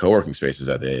co-working spaces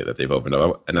that they've opened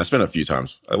up. And I spent a few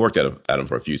times, I worked at them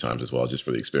for a few times as well, just for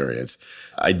the experience.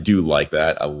 I do like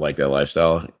that. I like that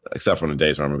lifestyle, except for on the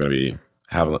days where I'm going to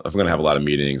have a lot of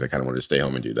meetings. I kind of want to stay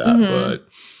home and do that. But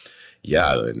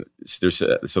yeah,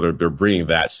 they're bringing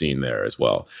that scene there as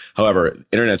well. However,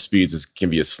 internet speeds can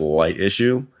be a slight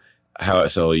issue.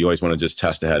 So you always want to just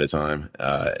test ahead of time.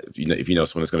 If you know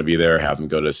someone that's going to be there, have them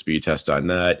go to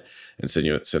speedtest.net and send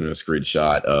them a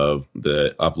screenshot of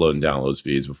the upload and download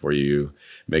speeds before you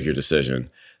make your decision.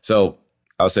 So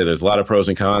I'll say there's a lot of pros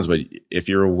and cons, but if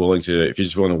you're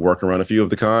just willing to work around a few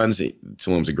of the cons,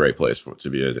 Tulum's a great place to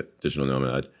be a digital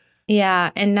nomad.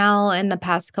 Yeah. And now in the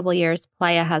past couple of years,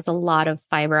 Playa has a lot of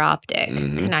fiber optic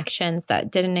connections that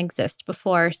didn't exist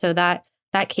before. So that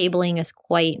cabling is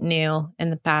quite new in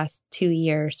the past 2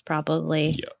 years,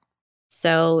 probably. Yeah.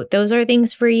 So those are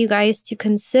things for you guys to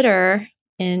consider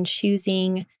in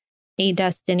choosing a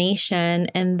destination.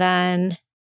 And then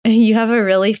you have a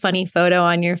really funny photo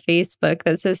on your Facebook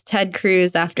that says Ted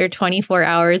Cruz after 24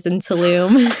 hours in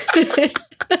Tulum.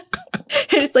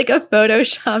 It's like a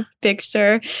Photoshop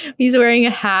picture. He's wearing a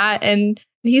hat and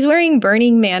he's wearing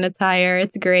Burning Man attire.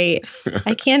 It's great.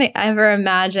 I can't ever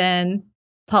imagine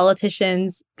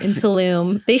politicians in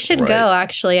Tulum. They should go,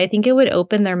 actually. I think it would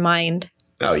open their mind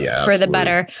for the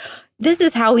better. This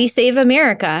is how we save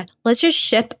America. Let's just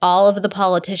ship all of the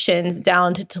politicians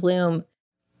down to Tulum.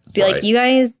 Be like, you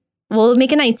guys, we'll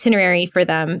make an itinerary for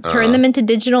them. Turn them into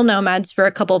digital nomads for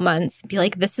a couple months. Be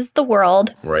like, this is the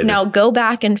world. Now go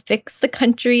back and fix the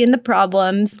country and the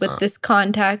problems with this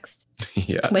context.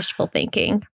 Wishful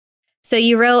thinking. So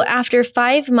you wrote, after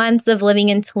 5 months of living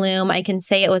in Tulum, I can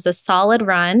say it was a solid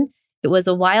run. It was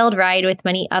a wild ride with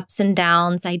many ups and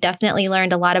downs. I definitely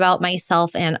learned a lot about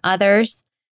myself and others.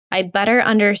 I better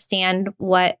understand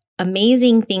what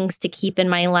amazing things to keep in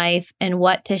my life and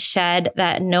what to shed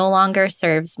that no longer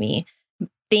serves me.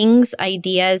 things,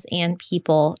 ideas, and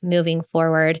people moving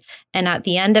forward. And at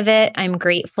the end of it, I'm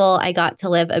grateful I got to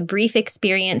live a brief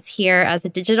experience here as a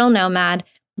digital nomad,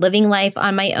 living life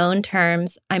on my own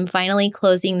terms. I'm finally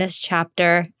closing this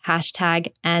chapter,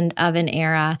 #end of an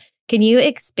era. Can you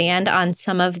expand on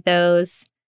some of those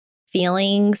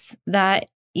feelings that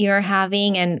you're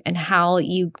having and how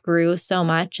you grew so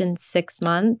much in 6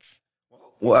 months?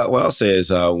 Well, what I'll say is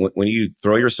when you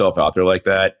throw yourself out there like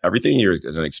that, everything you're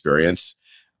going to experience,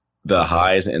 the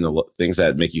highs and the things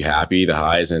that make you happy, the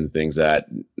highs and things that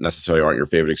necessarily aren't your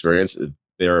favorite experience,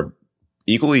 they're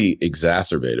equally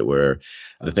exacerbated, where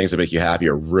the things that make you happy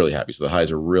are really happy. So the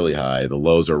highs are really high, the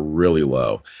lows are really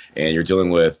low. And you're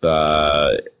dealing with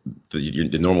the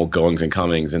normal goings and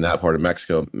comings in that part of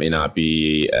Mexico may not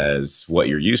be as what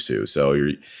you're used to. So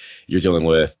you're dealing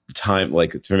with time.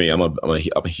 Like for me, I'm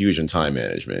a huge in time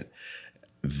management.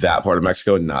 That part of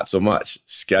Mexico, not so much.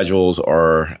 Schedules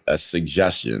are a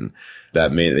suggestion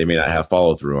that they may not have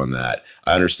follow through on that.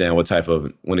 I understand what type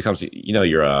of, when it comes to,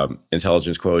 your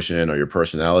intelligence quotient or your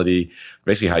personality,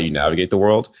 basically how you navigate the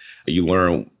world, you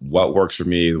learn what works for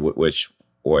me,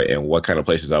 and what kind of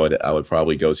places I would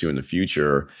probably go to in the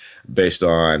future based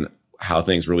on how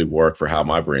things really work for how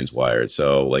my brain's wired.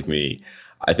 So like me,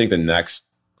 I think the next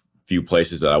few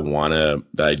places that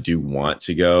I do want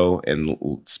to go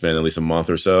and spend at least a month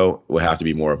or so would have to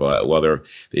be more of I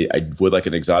would like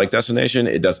an exotic destination.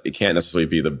 It can't necessarily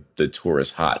be the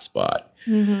tourist hotspot,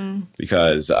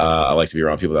 because I like to be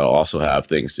around people that also have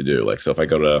things to do. Like, so if I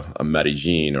go to a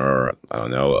Medellin or I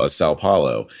don't know, a Sao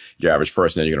Paulo, your average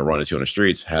person that you're going to run into on the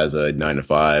streets has a 9 to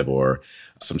 5 or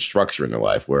some structure in their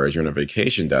life. Whereas you're in a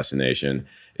vacation destination,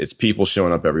 it's people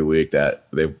showing up every week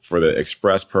for the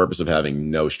express purpose of having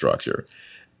no structure.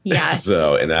 Yes.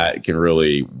 And that can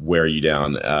really wear you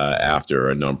down after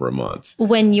a number of months.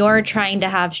 When you're trying to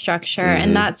have structure.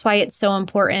 And that's why it's so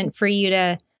important for you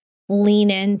to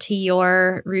lean into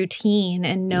your routine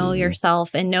and know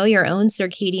yourself and know your own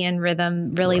circadian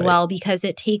rhythm really well, because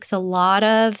it takes a lot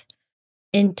of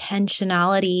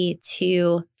intentionality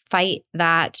to fight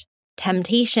that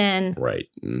temptation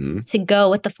to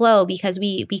go with the flow, because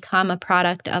we become a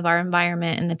product of our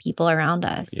environment and the people around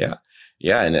us. Yeah.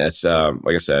 And that's,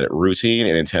 like I said, routine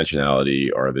and intentionality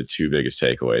are the two biggest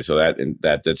takeaways. So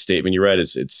that statement you read,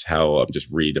 it's how I'm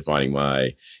just redefining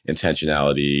my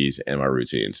intentionalities and my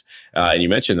routines. And you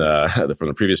mentioned from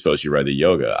the previous post you read, the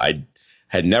yoga. I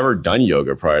had never done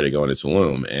yoga prior to going to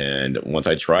Tulum. And once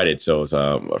I tried it, so it was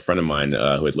a friend of mine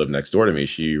who had lived next door to me.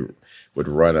 She would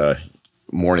run a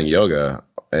morning yoga.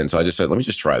 And so I just said, let me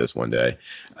just try this one day.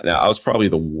 Now, I was probably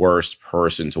the worst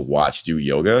person to watch do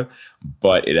yoga,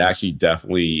 but it actually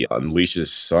definitely unleashes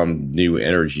some new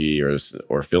energy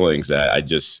or feelings that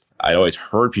I always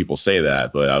heard people say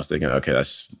that, but I was thinking, okay,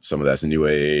 that's new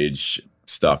age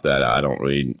stuff that I don't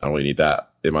really need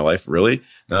that in my life, really.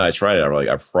 Now I tried it,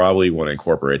 I probably want to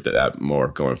incorporate that more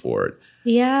going forward.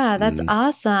 Yeah, that's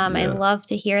awesome. Yeah. I love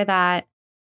to hear that.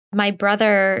 My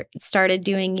brother started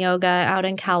doing yoga out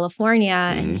in California,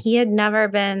 and he had never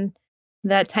been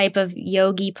that type of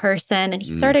yogi person. And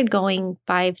he started going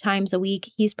 5 times a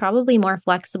week. He's probably more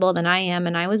flexible than I am.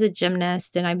 And I was a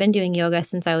gymnast, and I've been doing yoga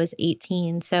since I was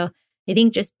 18. So I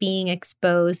think just being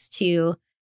exposed to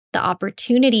the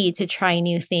opportunity to try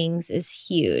new things is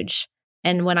huge.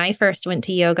 And when I first went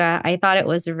to yoga, I thought it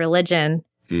was a religion.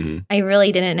 I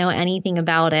really didn't know anything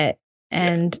about it.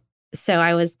 And so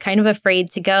I was kind of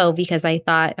afraid to go, because I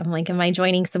thought, I'm like, am I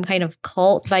joining some kind of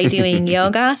cult by doing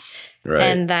yoga? Right.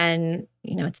 And then,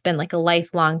 it's been like a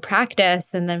lifelong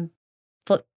practice. And then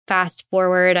fast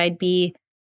forward, I'd be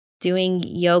doing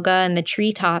yoga in the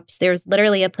treetops. There's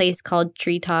literally a place called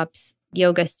Treetops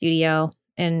Yoga Studio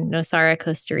in Nosara,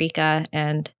 Costa Rica.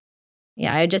 And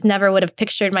I just never would have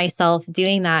pictured myself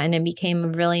doing that. And it became a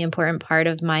really important part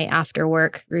of my after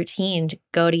work routine to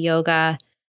go to yoga,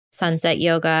 sunset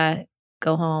yoga,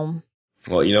 go home.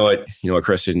 Well, you know what,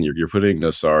 Kristen, you're putting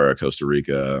Nosara, Costa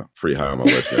Rica, pretty high on my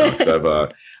list now.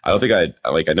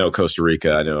 Because I know Costa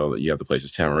Rica. I know you have the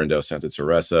places Tamarindo, Santa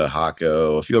Teresa,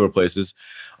 Jaco, a few other places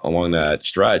along that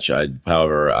stretch.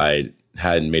 However, I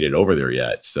hadn't made it over there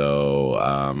yet, so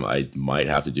I might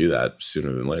have to do that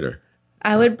sooner than later.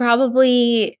 I would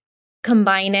probably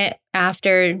combine it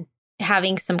after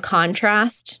having some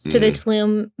contrast to the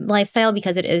Tulum lifestyle,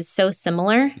 because it is so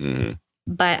similar.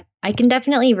 But I can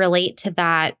definitely relate to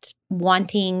that,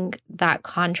 wanting that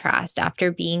contrast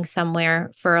after being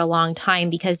somewhere for a long time,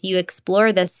 because you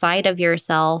explore this side of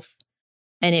yourself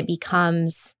and it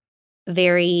becomes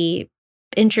very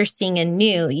interesting and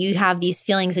new. You have these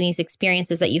feelings and these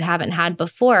experiences that you haven't had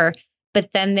before.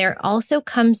 But then there also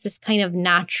comes this kind of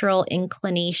natural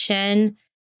inclination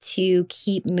to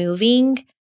keep moving.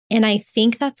 And I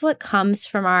think that's what comes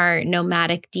from our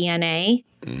nomadic DNA,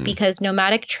 because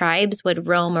nomadic tribes would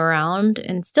roam around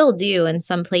and still do in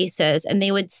some places, and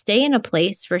they would stay in a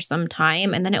place for some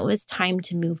time, and then it was time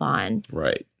to move on.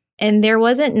 Right. And there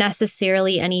wasn't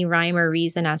necessarily any rhyme or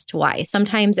reason as to why.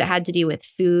 Sometimes it had to do with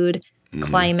food,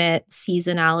 climate,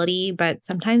 seasonality, but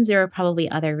sometimes there are probably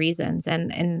other reasons.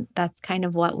 And that's kind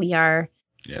of what we are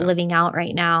living out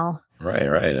right now. Right.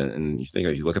 And you think,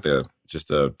 if you look at just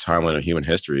the timeline of human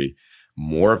history,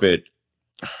 more of it,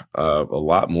 a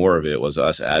lot more of it was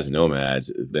us as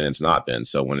nomads than it's not been.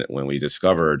 So when we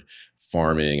discovered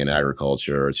farming and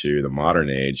agriculture to the modern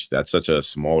age, that's such a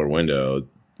smaller window.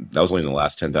 That was only in the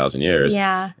last 10,000 years.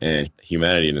 Yeah. And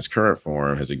humanity in its current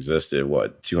form has existed,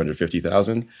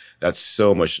 250,000? That's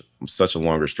such a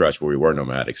longer stretch where we were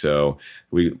nomadic. So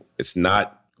we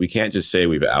can't just say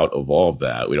we've out-evolved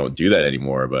that. We don't do that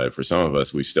anymore. But for some of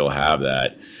us, we still have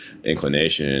that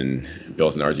inclination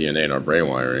built in our DNA and our brain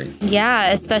wiring. Yeah,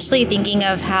 especially thinking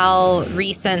of how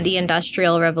recent the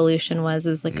Industrial Revolution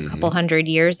is like a couple hundred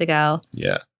years ago.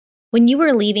 Yeah. When you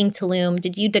were leaving Tulum,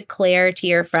 did you declare to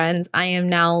your friends, I am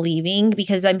now leaving?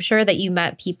 Because I'm sure that you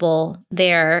met people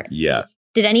there. Yeah.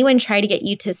 Did anyone try to get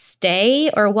you to stay,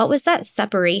 or what was that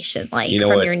separation like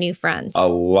from your new friends? A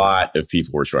lot of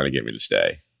people were trying to get me to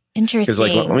stay.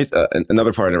 Interesting. Because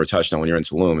another part I never touched on when you're in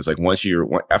Tulum is like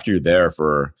after you're there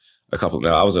for a couple.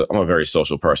 Now I'm a very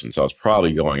social person, so I was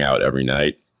probably going out every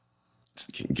night.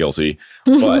 Guilty,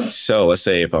 but so let's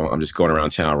say if I'm just going around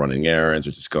town running errands,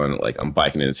 or just going I'm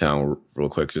biking into town real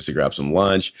quick just to grab some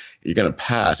lunch, you're gonna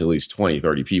pass at least 20,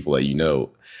 30 people that you know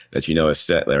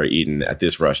that are eating at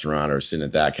this restaurant or sitting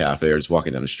at that cafe or just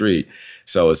walking down the street.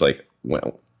 So it's like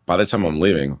by the time I'm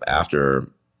leaving after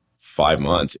 5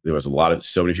 months, there was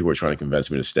so many people were trying to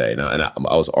convince me to stay. Now, and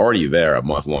I was already there a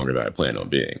month longer than I planned on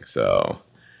being. So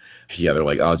yeah, they're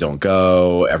like, oh, don't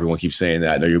go. Everyone keeps saying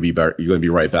that. No, you're going to be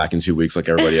right back in 2 weeks like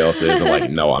everybody else is. I'm like,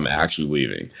 no, I'm actually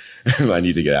leaving. I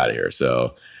need to get out of here.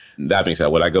 So that being said,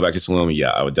 would I go back to Tulum? Yeah,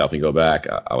 I would definitely go back.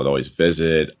 I would always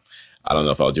visit. I don't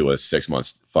know if I'll do a 6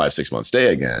 month stay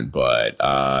again, but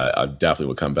I definitely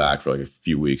would come back for like a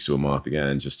few weeks to a month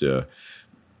again, just to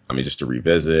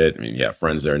revisit. I mean, yeah,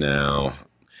 friends there now.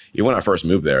 Even when I first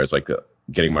moved there, it's like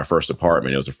getting my first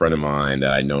apartment. It was a friend of mine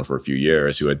that I'd known for a few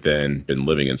years who had then been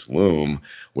living in Tulum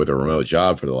with a remote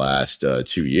job for the last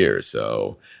 2 years.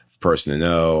 So person to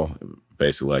know,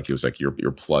 basically like he was like your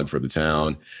plug for the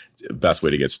town. Best way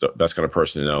to get best kind of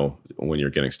person to know when you're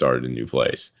getting started in a new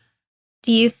place.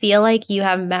 Do you feel like you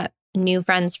have met new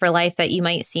friends for life that you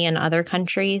might see in other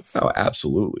countries? Oh,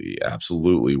 absolutely.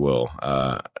 Absolutely will.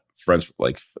 Friends,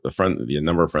 like the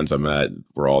number of friends I met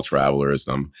were all travelers.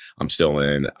 I'm still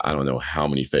in, I don't know how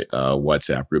many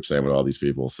WhatsApp groups I am with all these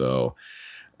people. So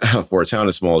for a town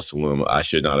as small as Tulum, I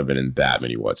should not have been in that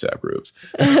many WhatsApp groups.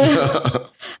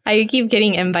 I keep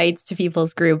getting invites to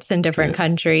people's groups in different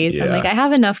countries. Yeah. I'm like, I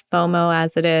have enough FOMO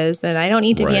as it is, and I don't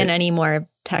need to be in any more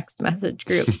text message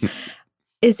groups.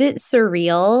 Is it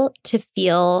surreal to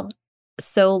feel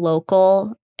so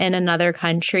local in another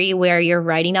country where you're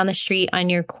riding down the street on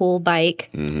your cool bike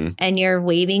and you're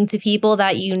waving to people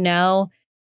that you know?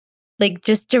 Like,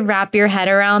 just to wrap your head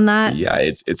around that? Yeah,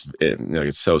 it's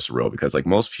so surreal because like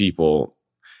most people,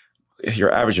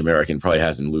 your average American probably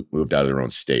hasn't moved out of their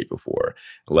own state before,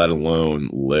 let alone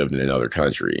lived in another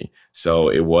country. So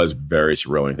it was very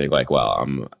surreal. And you think like, wow,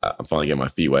 I'm finally getting my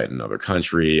feet wet in another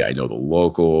country. I know the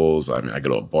locals. I mean, I go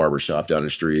to a barber shop down the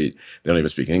street. They don't even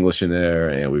speak English in there.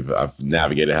 And I've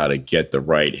navigated how to get the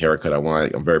right haircut I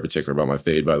want. I'm very particular about my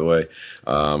fade, by the way.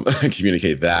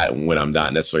 Communicate that when I'm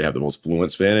not necessarily have the most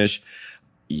fluent Spanish.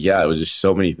 Yeah, it was just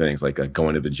so many things, like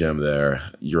going to the gym there.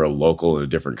 You're a local in a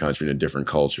different country, in a different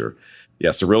culture.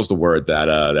 Yeah, surreal's the word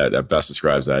that best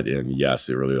describes that. And yes,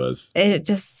 it really was. It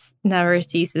just never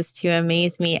ceases to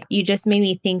amaze me. You just made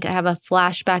me think. I have a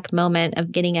flashback moment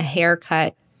of getting a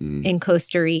haircut in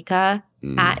Costa Rica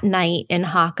at night in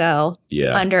Jaco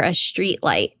under a street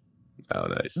light. Oh,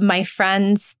 nice.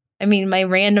 My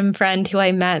random friend who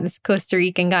I met, this Costa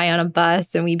Rican guy on a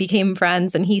bus, and we became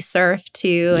friends, and he surfed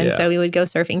too. And so we would go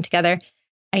surfing together.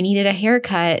 I needed a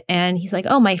haircut, and he's like,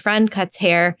 oh, my friend cuts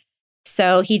hair.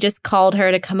 So he just called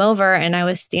her to come over, and I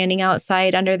was standing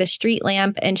outside under the street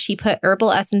lamp, and she put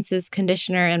Herbal Essences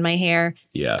conditioner in my hair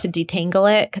to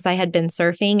detangle it because I had been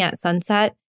surfing at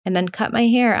sunset, and then cut my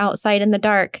hair outside in the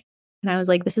dark. And I was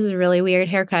like, this is a really weird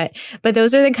haircut. But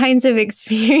those are the kinds of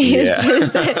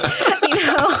experiences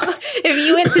that, if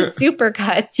you went to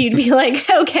Supercuts, you'd be like,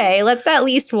 okay, let's at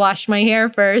least wash my hair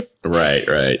first. Right.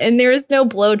 And there was no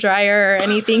blow dryer or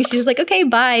anything. She's like, okay,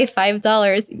 bye,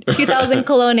 $5, 2,000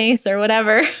 colones or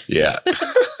whatever. Yeah.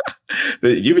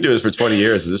 You've been doing this for 20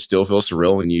 years. Does it still feel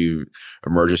surreal when you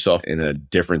immerse yourself in a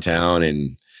different town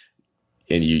and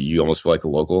you almost feel like a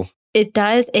local? It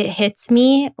does. It hits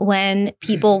me when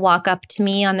people walk up to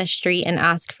me on the street and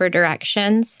ask for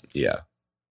directions. Yeah.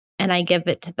 And I give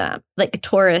it to them. Like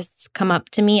tourists come up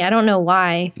to me. I don't know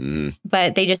why,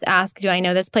 but they just ask, do I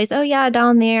know this place? Oh, yeah,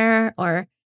 down there.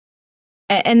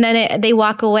 And then they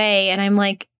walk away and I'm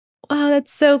like, wow,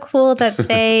 that's so cool that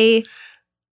they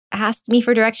asked me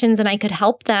for directions and I could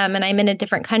help them. And I'm in a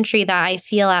different country that I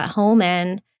feel at home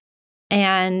in.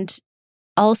 And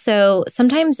also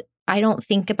sometimes I don't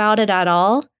think about it at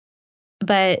all.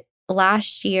 But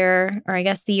last year, or I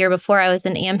guess the year before, I was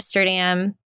in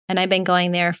Amsterdam and I've been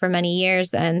going there for many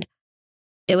years. And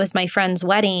it was my friend's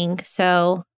wedding.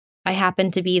 So I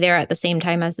happened to be there at the same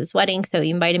time as his wedding. So he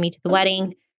invited me to the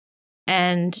wedding.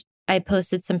 And I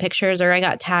posted some pictures, or I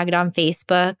got tagged on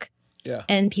Facebook. Yeah.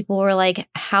 And people were like,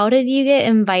 how did you get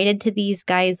invited to these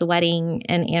guys' wedding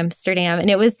in Amsterdam? And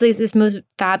it was like this most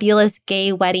fabulous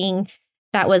gay wedding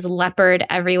that was leopard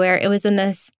everywhere. It was in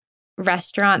this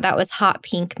restaurant that was hot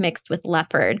pink mixed with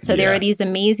leopard. So there were these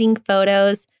amazing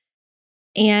photos.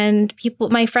 And people,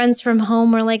 my friends from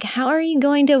home were like, how are you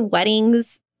going to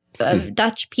weddings of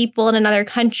Dutch people in another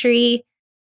country?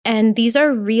 And these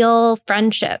are real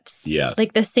friendships. Yes.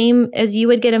 Like the same as you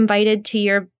would get invited to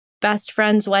your best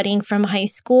friend's wedding from high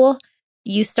school,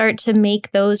 you start to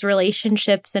make those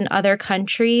relationships in other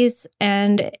countries.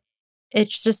 And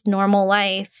it's just normal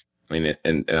life. I mean,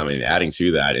 and I mean, adding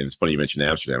to that, and it's funny you mentioned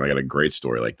Amsterdam. I got a great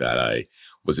story like that. I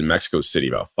was in Mexico City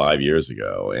about 5 years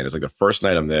ago, and it's like the first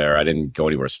night I'm there, I didn't go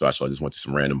anywhere special. I just went to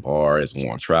some random bar. It's a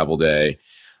long travel day.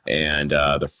 And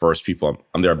the first people,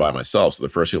 I'm there by myself. So the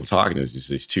first people talking is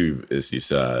these two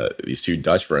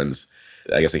Dutch friends.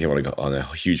 I guess they came on a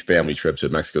huge family trip to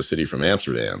Mexico City from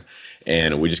Amsterdam.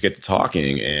 And we just get to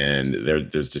talking, and they're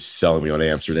just selling me on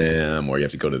Amsterdam, or you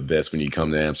have to go to this when you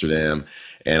come to Amsterdam.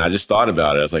 And I just thought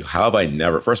about it. I was like, how have I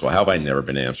never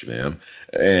been to Amsterdam?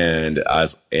 And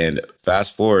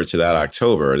fast forward to that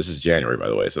October, this is January, by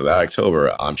the way. So that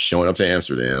October, I'm showing up to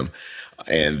Amsterdam.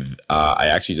 And I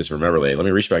actually just remember, like, let me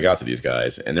reach back out to these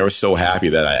guys. And they were so happy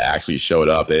that I actually showed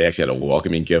up. They actually had a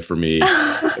welcoming gift for me.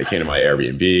 They came to my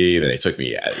Airbnb. Then they took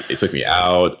me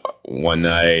out one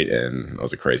night, and it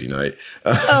was a crazy night.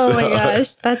 Oh my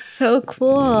gosh, that's so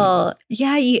cool.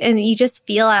 Yeah, you just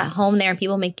feel at home there, and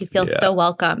people make you feel so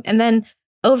welcome. And then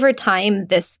over time,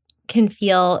 it can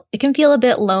feel a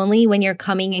bit lonely when you're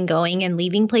coming and going and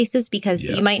leaving places, because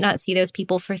you might not see those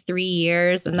people for 3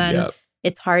 years, and then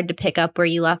it's hard to pick up where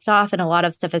you left off. And a lot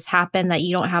of stuff has happened that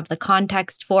you don't have the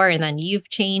context for. And then you've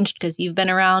changed because you've been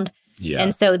around. Yeah.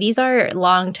 And so these are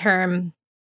long-term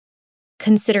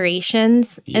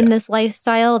considerations in this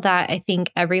lifestyle that I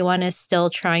think everyone is still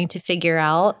trying to figure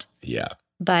out. Yeah.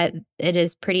 But it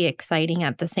is pretty exciting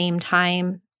at the same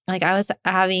time. Like I was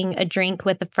having a drink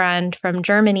with a friend from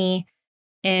Germany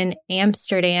in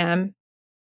Amsterdam.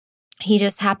 He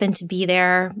just happened to be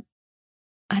there.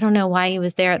 I don't know why he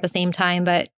was there at the same time,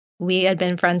 but we had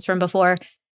been friends from before.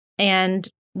 And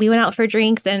we went out for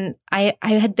drinks, and I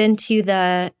had been to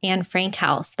the Anne Frank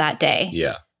house that day.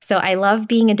 Yeah. So I love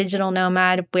being a digital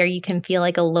nomad where you can feel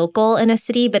like a local in a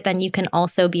city, but then you can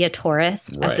also be a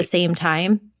tourist at the same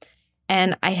time.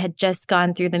 And I had just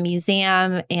gone through the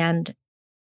museum and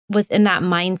was in that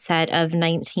mindset of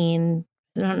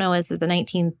I don't know, is it the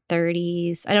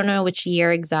 1930s? I don't know which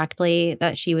year exactly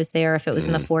that she was there, if it was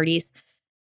in the 40s.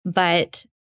 But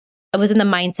I was in the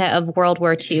mindset of World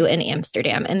War II in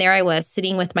Amsterdam. And there I was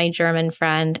sitting with my German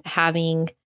friend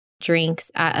having drinks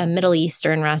at a Middle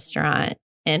Eastern restaurant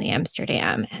in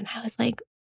Amsterdam. And I was like,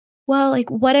 well,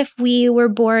 like, what if we were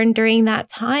born during that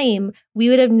time? We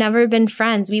would have never been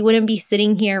friends. We wouldn't be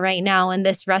sitting here right now in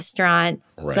this restaurant.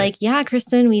 Right. It's like, yeah,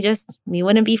 Kristen, we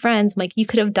wouldn't be friends. I'm like, you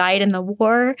could have died in the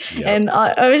war. Yep. And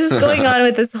I was just going on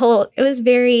with this it was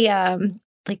very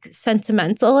like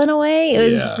sentimental in a way. It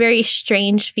was just very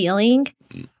strange feeling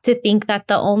to think that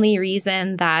the only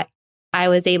reason that I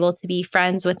was able to be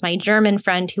friends with my German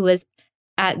friend, who was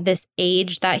at this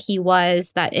age that he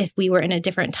was, that if we were in a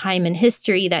different time in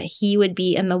history, that he would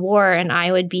be in the war and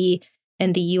I would be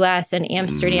in the US, and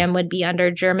Amsterdam would be under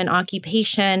German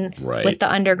occupation with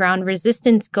the underground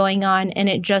resistance going on. And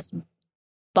it just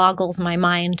boggles my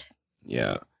mind.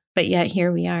 Yeah. But yet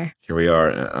here we are. Here we are.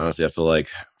 And honestly, I feel like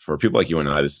for people like you and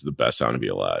I, this is the best time to be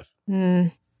alive.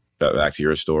 Mm, Back to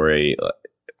your story,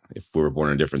 if we were born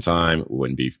in a different time,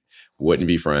 we wouldn't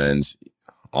be friends.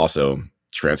 Also,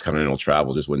 transcontinental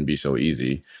travel just wouldn't be so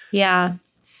easy. yeah,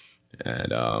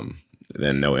 And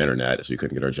then no internet, so we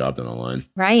couldn't get our job done online.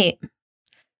 right.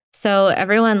 So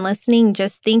everyone listening,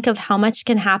 just think of how much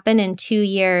can happen in 2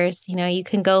 years. You know, you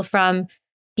can go from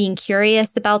being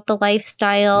curious about the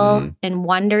lifestyle and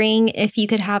wondering if you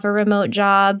could have a remote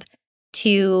job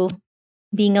to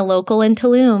being a local in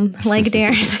Tulum, like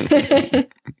Darren.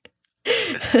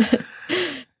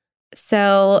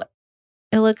 So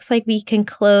it looks like we can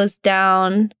close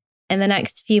down in the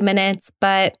next few minutes,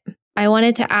 but I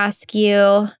wanted to ask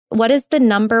you, what is the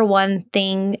number one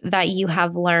thing that you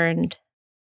have learned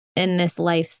in this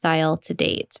lifestyle to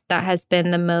date that has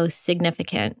been the most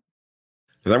significant?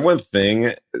 The number one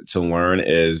thing to learn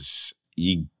is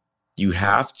you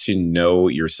have to know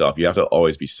yourself. You have to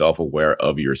always be self-aware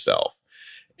of yourself,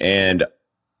 and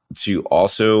to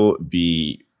also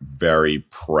be very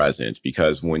present,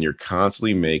 because when you're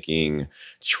constantly making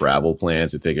travel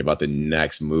plans and thinking about the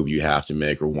next move you have to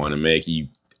make or want to make,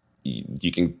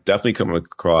 you can definitely come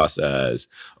across as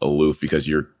aloof, because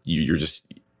you're just,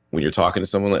 when you're talking to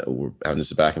someone, like we're having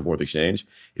this back and forth exchange,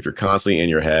 if you're constantly in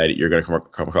your head, you're going to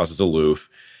come across as aloof,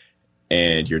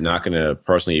 and you're not going to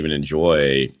personally even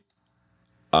enjoy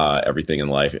everything in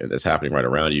life that's happening right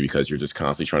around you, because you're just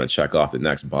constantly trying to check off the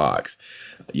next box.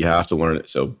 You have to learn it.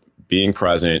 So being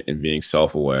present and being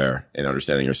self-aware and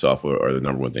understanding yourself are the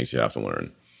number one things you have to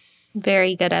learn.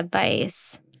 Very good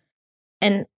advice.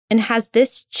 And has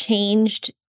this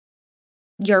changed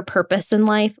your purpose in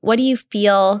life? What do you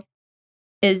feel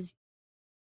is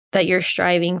that you're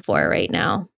striving for right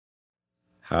now?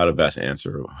 How to best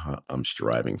answer what I'm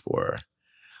striving for.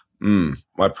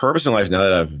 My purpose in life, now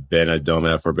that I've been a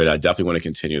nomad for a bit, I definitely want to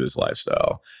continue this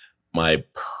lifestyle. My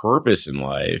purpose in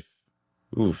life,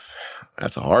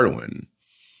 that's a hard one.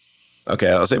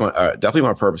 Okay, I'll say definitely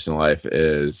my purpose in life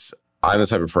is I'm the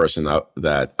type of person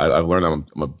that I've learned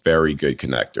I'm a very good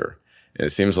connector. And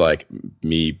it seems like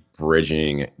me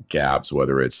bridging gaps,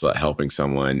 whether it's helping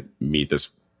someone meet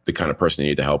the kind of person they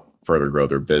need to help further grow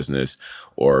their business,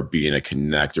 or being a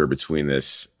connector between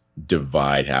this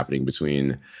divide happening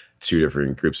between two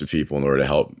different groups of people in order to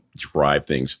help drive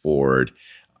things forward.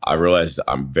 I realized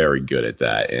I'm very good at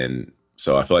that. And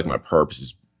so I feel like my purpose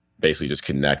is basically just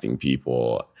connecting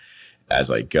people as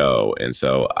I go. And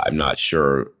so I'm not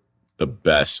sure the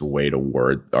best way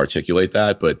to articulate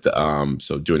that, but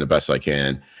so doing the best I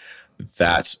can.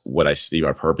 That's what I see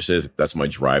my purpose is. That's my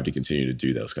drive to continue to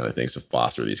do those kind of things, to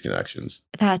foster these connections.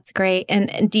 That's great.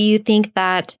 And do you think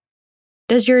that,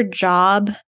 does your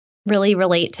job really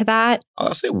relate to that?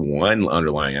 I'll say one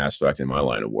underlying aspect in my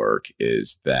line of work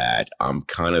is that I'm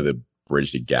kind of the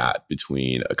bridge the gap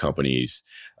between a company's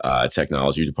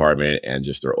technology department and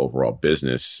just their overall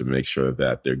business, to make sure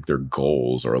that their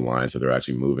goals are aligned, so they're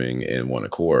actually moving in one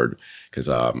accord. Because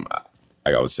I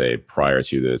would say prior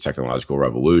to the technological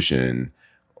revolution,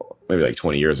 maybe like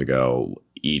 20 years ago,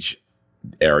 each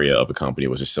area of a company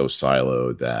was just so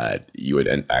siloed that you would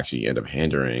actually end up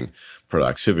hindering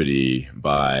productivity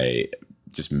by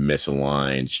just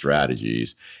misaligned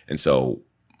strategies. And so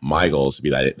my goal is to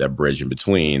be that bridge in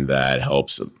between that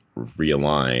helps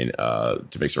realign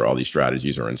to make sure all these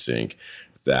strategies are in sync,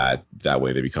 that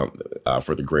way they become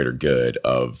for the greater good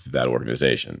of that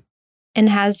organization. And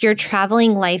has your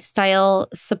traveling lifestyle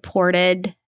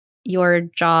supported your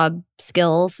job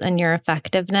skills and your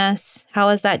effectiveness? How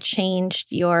has that changed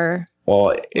your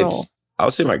role? I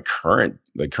would say the current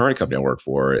company I work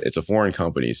for, it's a foreign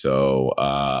company. So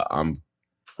I'm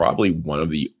probably one of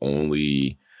the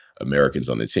only Americans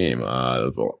on the team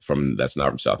that's not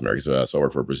from South America. So I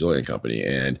work for a Brazilian company,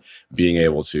 and being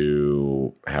able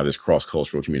to have this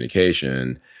cross-cultural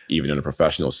communication, even in a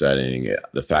professional setting,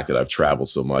 the fact that I've traveled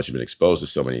so much and been exposed to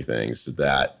so many things,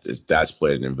 that's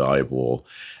played an invaluable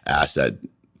asset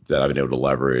that I've been able to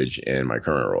leverage in my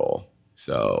current role.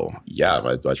 So yeah,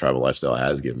 my travel lifestyle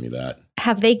has given me that.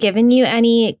 Have they given you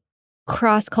any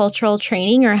cross-cultural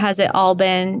training, or has it all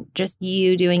been just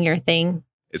you doing your thing?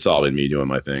 It's all been me doing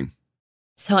my thing.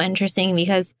 So interesting,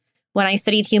 because when I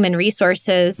studied human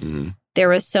resources, there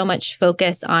was so much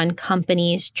focus on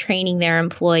companies training their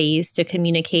employees to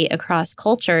communicate across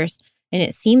cultures. And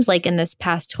it seems like in this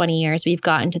past 20 years, we've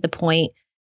gotten to the point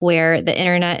where the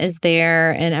internet is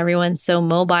there and everyone's so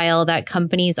mobile that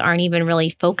companies aren't even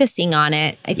really focusing on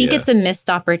it. I think it's a missed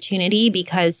opportunity,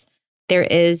 because there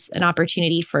is an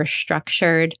opportunity for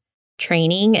structured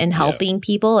training and helping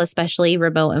people, especially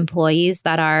remote employees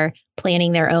that are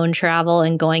planning their own travel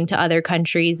and going to other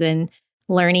countries and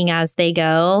learning as they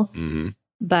go.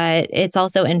 But it's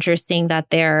also interesting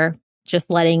that they're just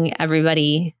letting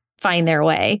everybody find their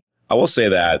way. I will say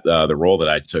that the role that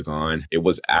I took on, it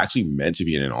was actually meant to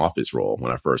be in an office role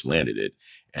when I first landed it.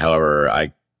 However,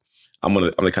 I'm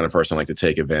the kind of person I like to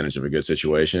take advantage of a good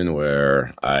situation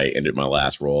where I ended my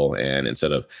last role, and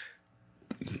instead of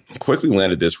quickly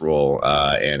landed this role,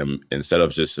 instead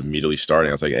of just immediately starting,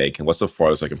 I was like, hey, what's the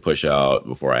farthest I can push out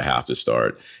before I have to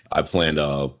start? I planned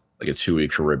like a 2-week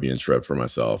Caribbean trip for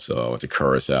myself. So I went to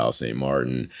Curacao, St.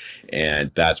 Martin, and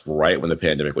that's right when the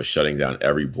pandemic was shutting down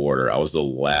every border. I was the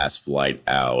last flight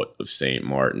out of St.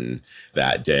 Martin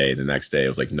that day. The next day, it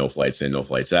was like no flights in, no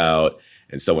flights out.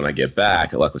 And so when I get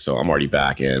back, luckily, so I'm already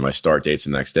back in. My start date's the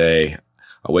next day.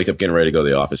 I wake up getting ready to go to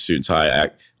the office, suit and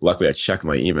tie. Luckily, I checked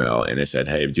my email and they said,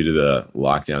 hey, due to the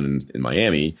lockdown in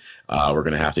Miami, we're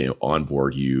going to have to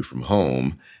onboard you from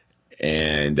home.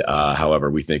 And however,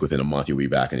 we think within a month you'll be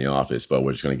back in the office, but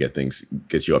we're just going to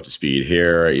get you up to speed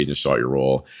here. You can start your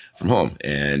role from home.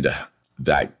 And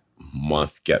that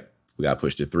month we got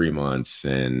pushed to 3 months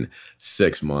and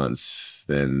 6 months.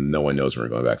 Then no one knows when we're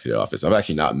going back to the office. I've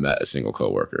actually not met a single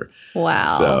coworker.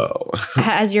 Wow. So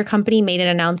has your company made an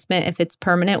announcement if it's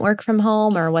permanent work from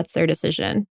home, or what's their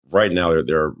decision? Right now,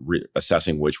 they're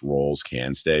assessing which roles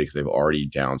can stay because they've already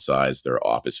downsized their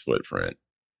office footprint.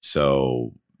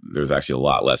 So there's actually a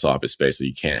lot less office space, so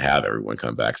you can't have everyone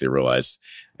come back. They realized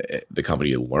the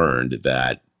company learned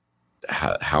that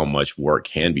how much work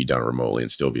can be done remotely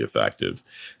and still be effective.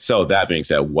 So that being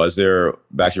said,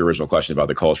 back to your original question about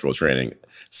the cultural training,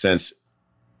 since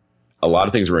a lot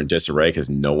of things were in disarray because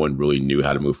no one really knew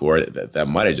how to move forward, that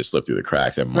might have just slipped through the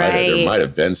cracks. There might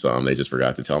have been some they just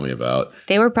forgot to tell me about.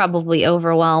 They were probably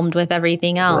overwhelmed with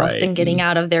everything else and getting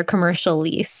out of their commercial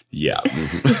lease. Yeah,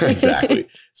 exactly.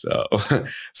 So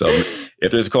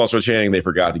if there's a cultural training, they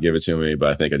forgot to give it to me, but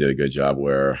I think I did a good job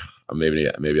where maybe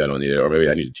I don't need it, or maybe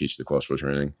I need to teach the cultural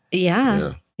training.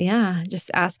 Yeah. Just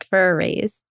ask for a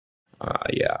raise.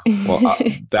 Yeah. Well,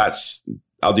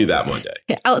 I'll do that Monday.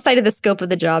 Outside of the scope of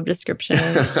the job description.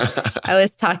 I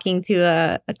was talking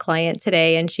to a client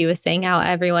today, and she was saying how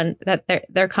that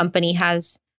their company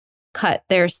has cut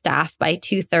their staff by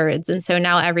 2/3. And so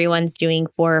now everyone's doing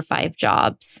 4 or 5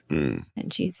 jobs. And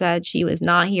she said she was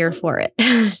not here for it.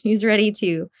 She's ready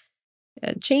to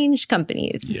change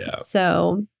companies. Yeah.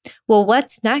 So, well,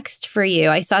 what's next for you?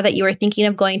 I saw that you were thinking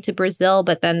of going to Brazil,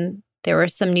 but then there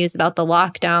was some news about the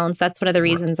lockdowns. That's one of the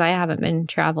reasons I haven't been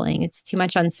traveling. It's too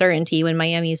much uncertainty when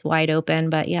Miami's wide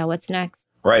open. But yeah, what's next?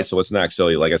 Right. So what's next? So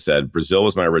like I said, Brazil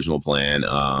was my original plan.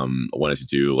 I wanted to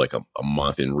do like a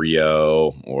month in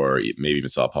Rio, or maybe even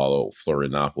Sao Paulo,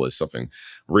 Florianopolis, something.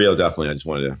 Rio, definitely.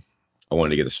 I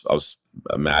wanted to get this. I was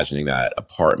imagining that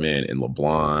apartment in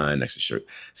LeBlanc next to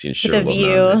seeing Sugar Mountain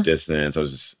in the distance. I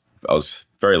was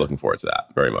very looking forward to that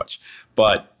very much.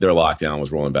 But their lockdown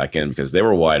was rolling back in because they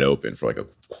were wide open for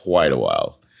quite a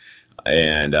while.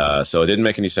 And so it didn't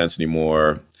make any sense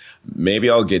anymore. Maybe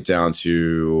I'll get down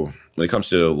to, when it comes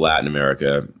to Latin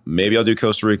America, maybe I'll do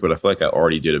Costa Rica, but I feel like I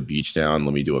already did a beach town.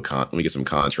 Let me get some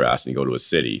contrast and go to a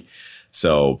city.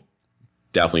 So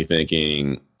definitely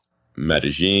thinking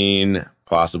Medellin,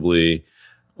 possibly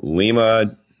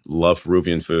Lima. Love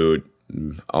Peruvian food.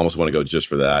 I almost want to go just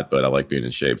for that, but I like being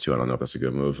in shape too. I don't know if that's a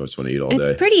good move. I just want to eat all day.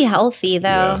 It's pretty healthy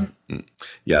though.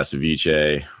 Yeah,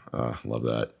 ceviche. Love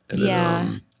that. And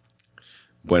then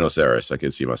Buenos Aires, I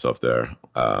could see myself there.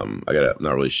 I'm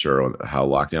not really sure on how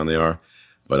locked down they are,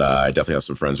 but I definitely have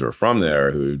some friends who are from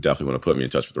there who definitely want to put me in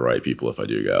touch with the right people if I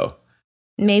do go.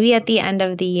 Maybe at the end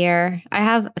of the year. I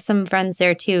have some friends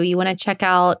there too. You want to check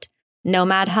out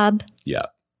Nomad Hub? Yeah.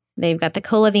 They've got the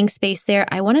co-living space there.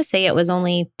 I want to say it was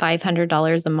only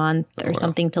 $500 a month or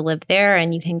something to live there.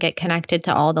 And you can get connected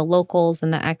to all the locals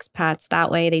and the expats that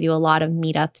way. They do a lot of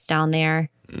meetups down there.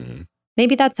 Mm-hmm.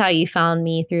 Maybe that's how you found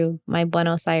me, through my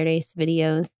Buenos Aires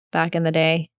videos back in the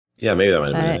day. Yeah, maybe that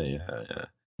might have been it. Yeah.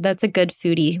 That's a good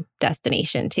foodie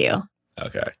destination too.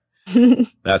 Okay.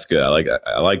 That's good.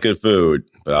 I like good food,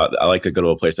 but I like to go to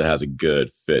a place that has a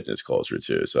good fitness culture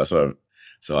too. So that's what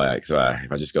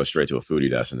if I just go straight to a foodie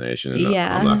destination,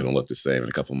 I'm not going to look the same in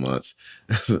a couple months.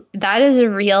 That is a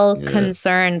real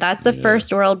concern. That's a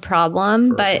first world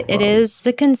problem, it is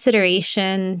a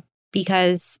consideration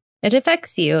because it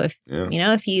affects you.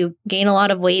 If you gain a lot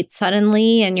of weight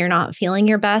suddenly and you're not feeling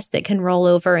your best, it can roll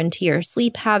over into your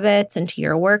sleep habits, into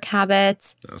your work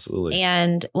habits. Absolutely.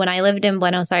 And when I lived in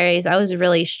Buenos Aires, I was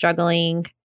really struggling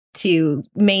to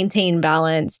maintain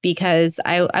balance because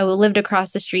I lived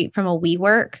across the street from a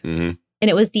WeWork, and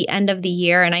it was the end of the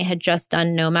year and I had just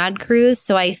done Nomad Cruise.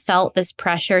 So I felt this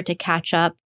pressure to catch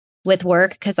up with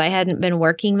work because I hadn't been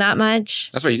working that much.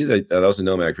 That's right. You did that. That was a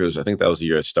Nomad Cruise. I think that was the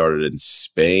year it started in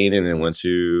Spain and then went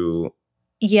to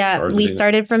Argentina. We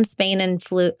started from Spain and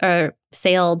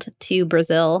sailed to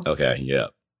Brazil. Okay, yeah.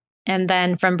 And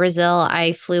then from Brazil,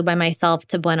 I flew by myself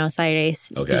to Buenos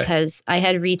Aires because I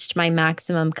had reached my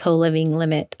maximum co-living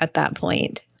limit at that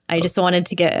point. I just wanted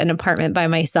to get an apartment by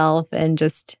myself and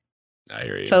just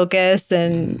focus.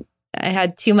 And I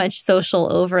had too much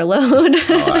social overload.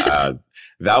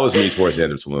 That was me towards the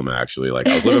end of Tulum, actually. Like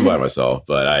I was living by myself,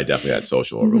 but I definitely had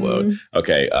social overload.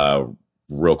 Okay,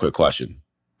 real quick question.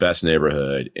 Best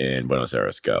neighborhood in Buenos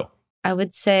Aires, go. I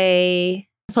would say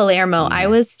Palermo. I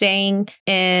was staying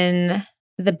in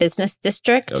the business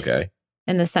district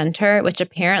in the center, which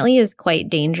apparently is quite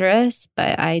dangerous,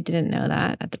 but I didn't know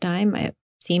that at the time. It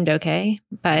seemed okay,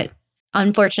 but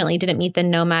unfortunately didn't meet the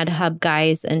Nomad Hub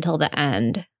guys until the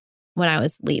end when I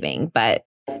was leaving. But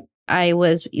I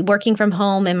was working from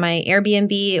home in my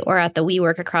Airbnb or at the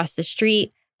WeWork across the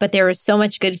street, but there was so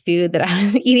much good food that I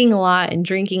was eating a lot and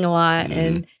drinking a lot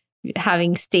and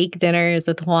having steak dinners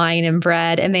with wine and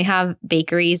bread. And they have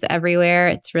bakeries everywhere.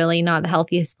 It's really not the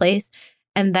healthiest place.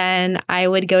 And then I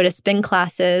would go to spin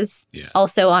classes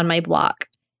also on my block.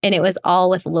 And it was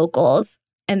all with locals.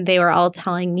 And they were all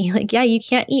telling me like, yeah, you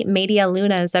can't eat media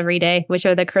lunas every day, which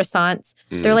are the croissants.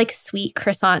 They're like sweet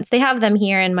croissants. They have them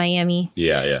here in Miami.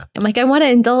 Yeah. I'm like, I want to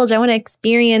indulge. I want to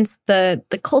experience the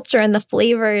culture and the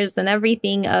flavors and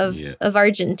everything of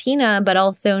Argentina, but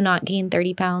also not gain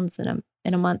 30 pounds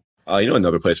in a month.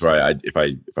 Another place where if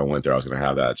I went there, I was going to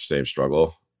have that same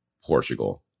struggle.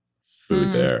 Portugal.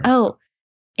 Food there. Oh,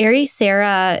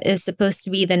 Ericeira is supposed to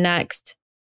be the next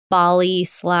Bali /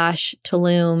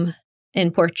 Tulum in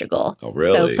Portugal. Oh,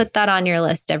 really? So put that on your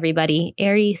list, everybody.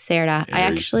 Ericeira. I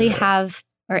actually have,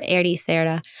 or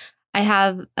Ericeira. I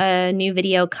have a new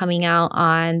video coming out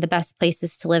on the best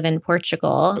places to live in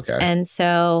Portugal. Okay. And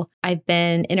so I've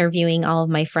been interviewing all of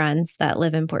my friends that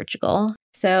live in Portugal.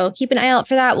 So keep an eye out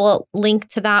for that. We'll link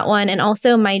to that one. And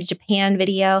also my Japan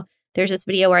video. There's this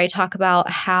video where I talk about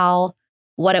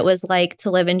what it was like to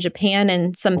live in Japan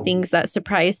and some things that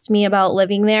surprised me about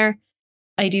living there.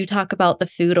 I do talk about the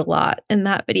food a lot in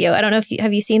that video. I don't know if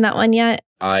have you seen that one yet?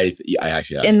 I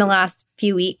actually have. In the last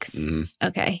few weeks.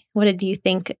 Okay. What did you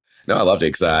think? No, I loved it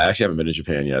because I actually haven't been to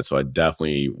Japan yet. So I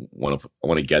definitely want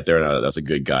to get there. And that's a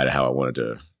good guide to how I wanted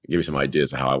to give you some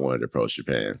ideas of how I wanted to approach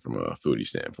Japan from a foodie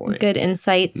standpoint. Good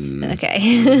insights.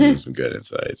 Okay. Some good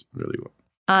insights. Really.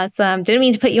 Awesome. Didn't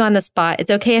mean to put you on the spot. It's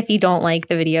okay if you don't like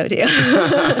the video too.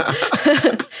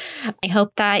 I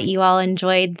hope that you all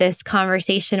enjoyed this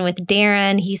conversation with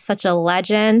Darren. He's such a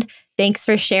legend. Thanks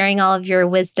for sharing all of your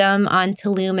wisdom on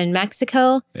Tulum in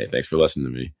Mexico. Hey, thanks for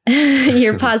listening to me.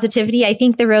 Your positivity. I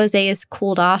think the rosé is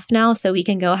cooled off now, so we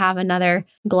can go have another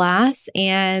glass.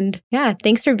 And yeah,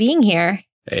 thanks for being here.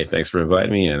 Hey, thanks for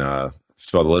inviting me. And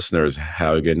to all the listeners,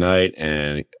 have a good night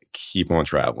and keep on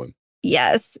traveling.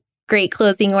 Yes. Great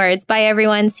closing words. Bye,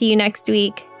 everyone. See you next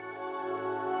week.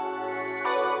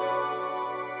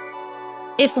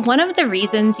 If one of the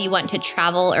reasons you want to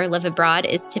travel or live abroad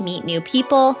is to meet new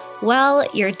people, well,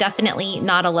 you're definitely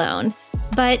not alone.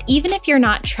 But even if you're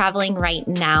not traveling right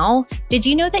now, did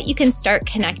you know that you can start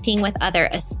connecting with other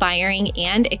aspiring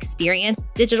and experienced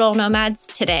digital nomads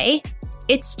today?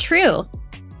 It's true.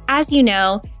 As you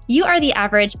know, you are the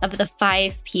average of the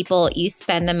 5 people you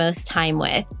spend the most time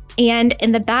with. And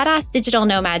in the Badass Digital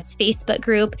Nomads Facebook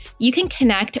group, you can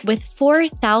connect with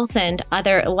 4,000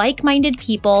 other like-minded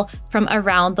people from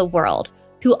around the world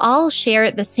who all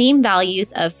share the same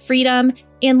values of freedom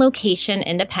and location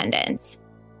independence.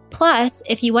 Plus,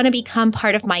 if you want to become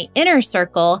part of my inner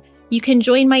circle, you can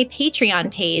join my Patreon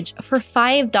page for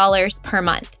 $5 per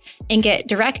month and get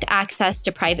direct access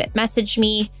to private message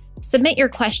me, submit your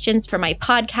questions for my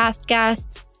podcast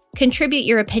guests, contribute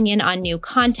your opinion on new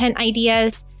content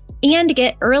ideas, and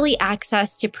get early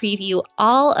access to preview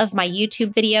all of my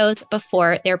YouTube videos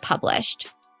before they're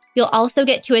published. You'll also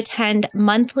get to attend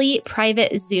monthly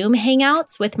private Zoom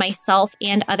hangouts with myself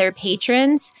and other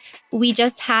patrons. We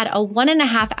just had a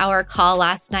 1.5-hour call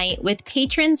last night with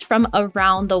patrons from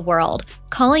around the world,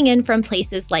 calling in from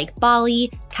places like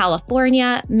Bali,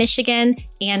 California, Michigan,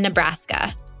 and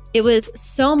Nebraska. It was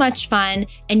so much fun,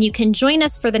 and you can join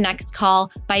us for the next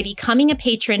call by becoming a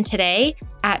patron today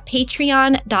at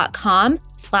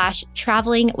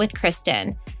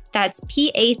patreon.com/travelingwithkristen. That's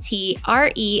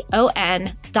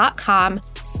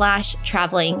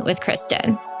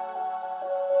patreon.com/travelingwithkristen.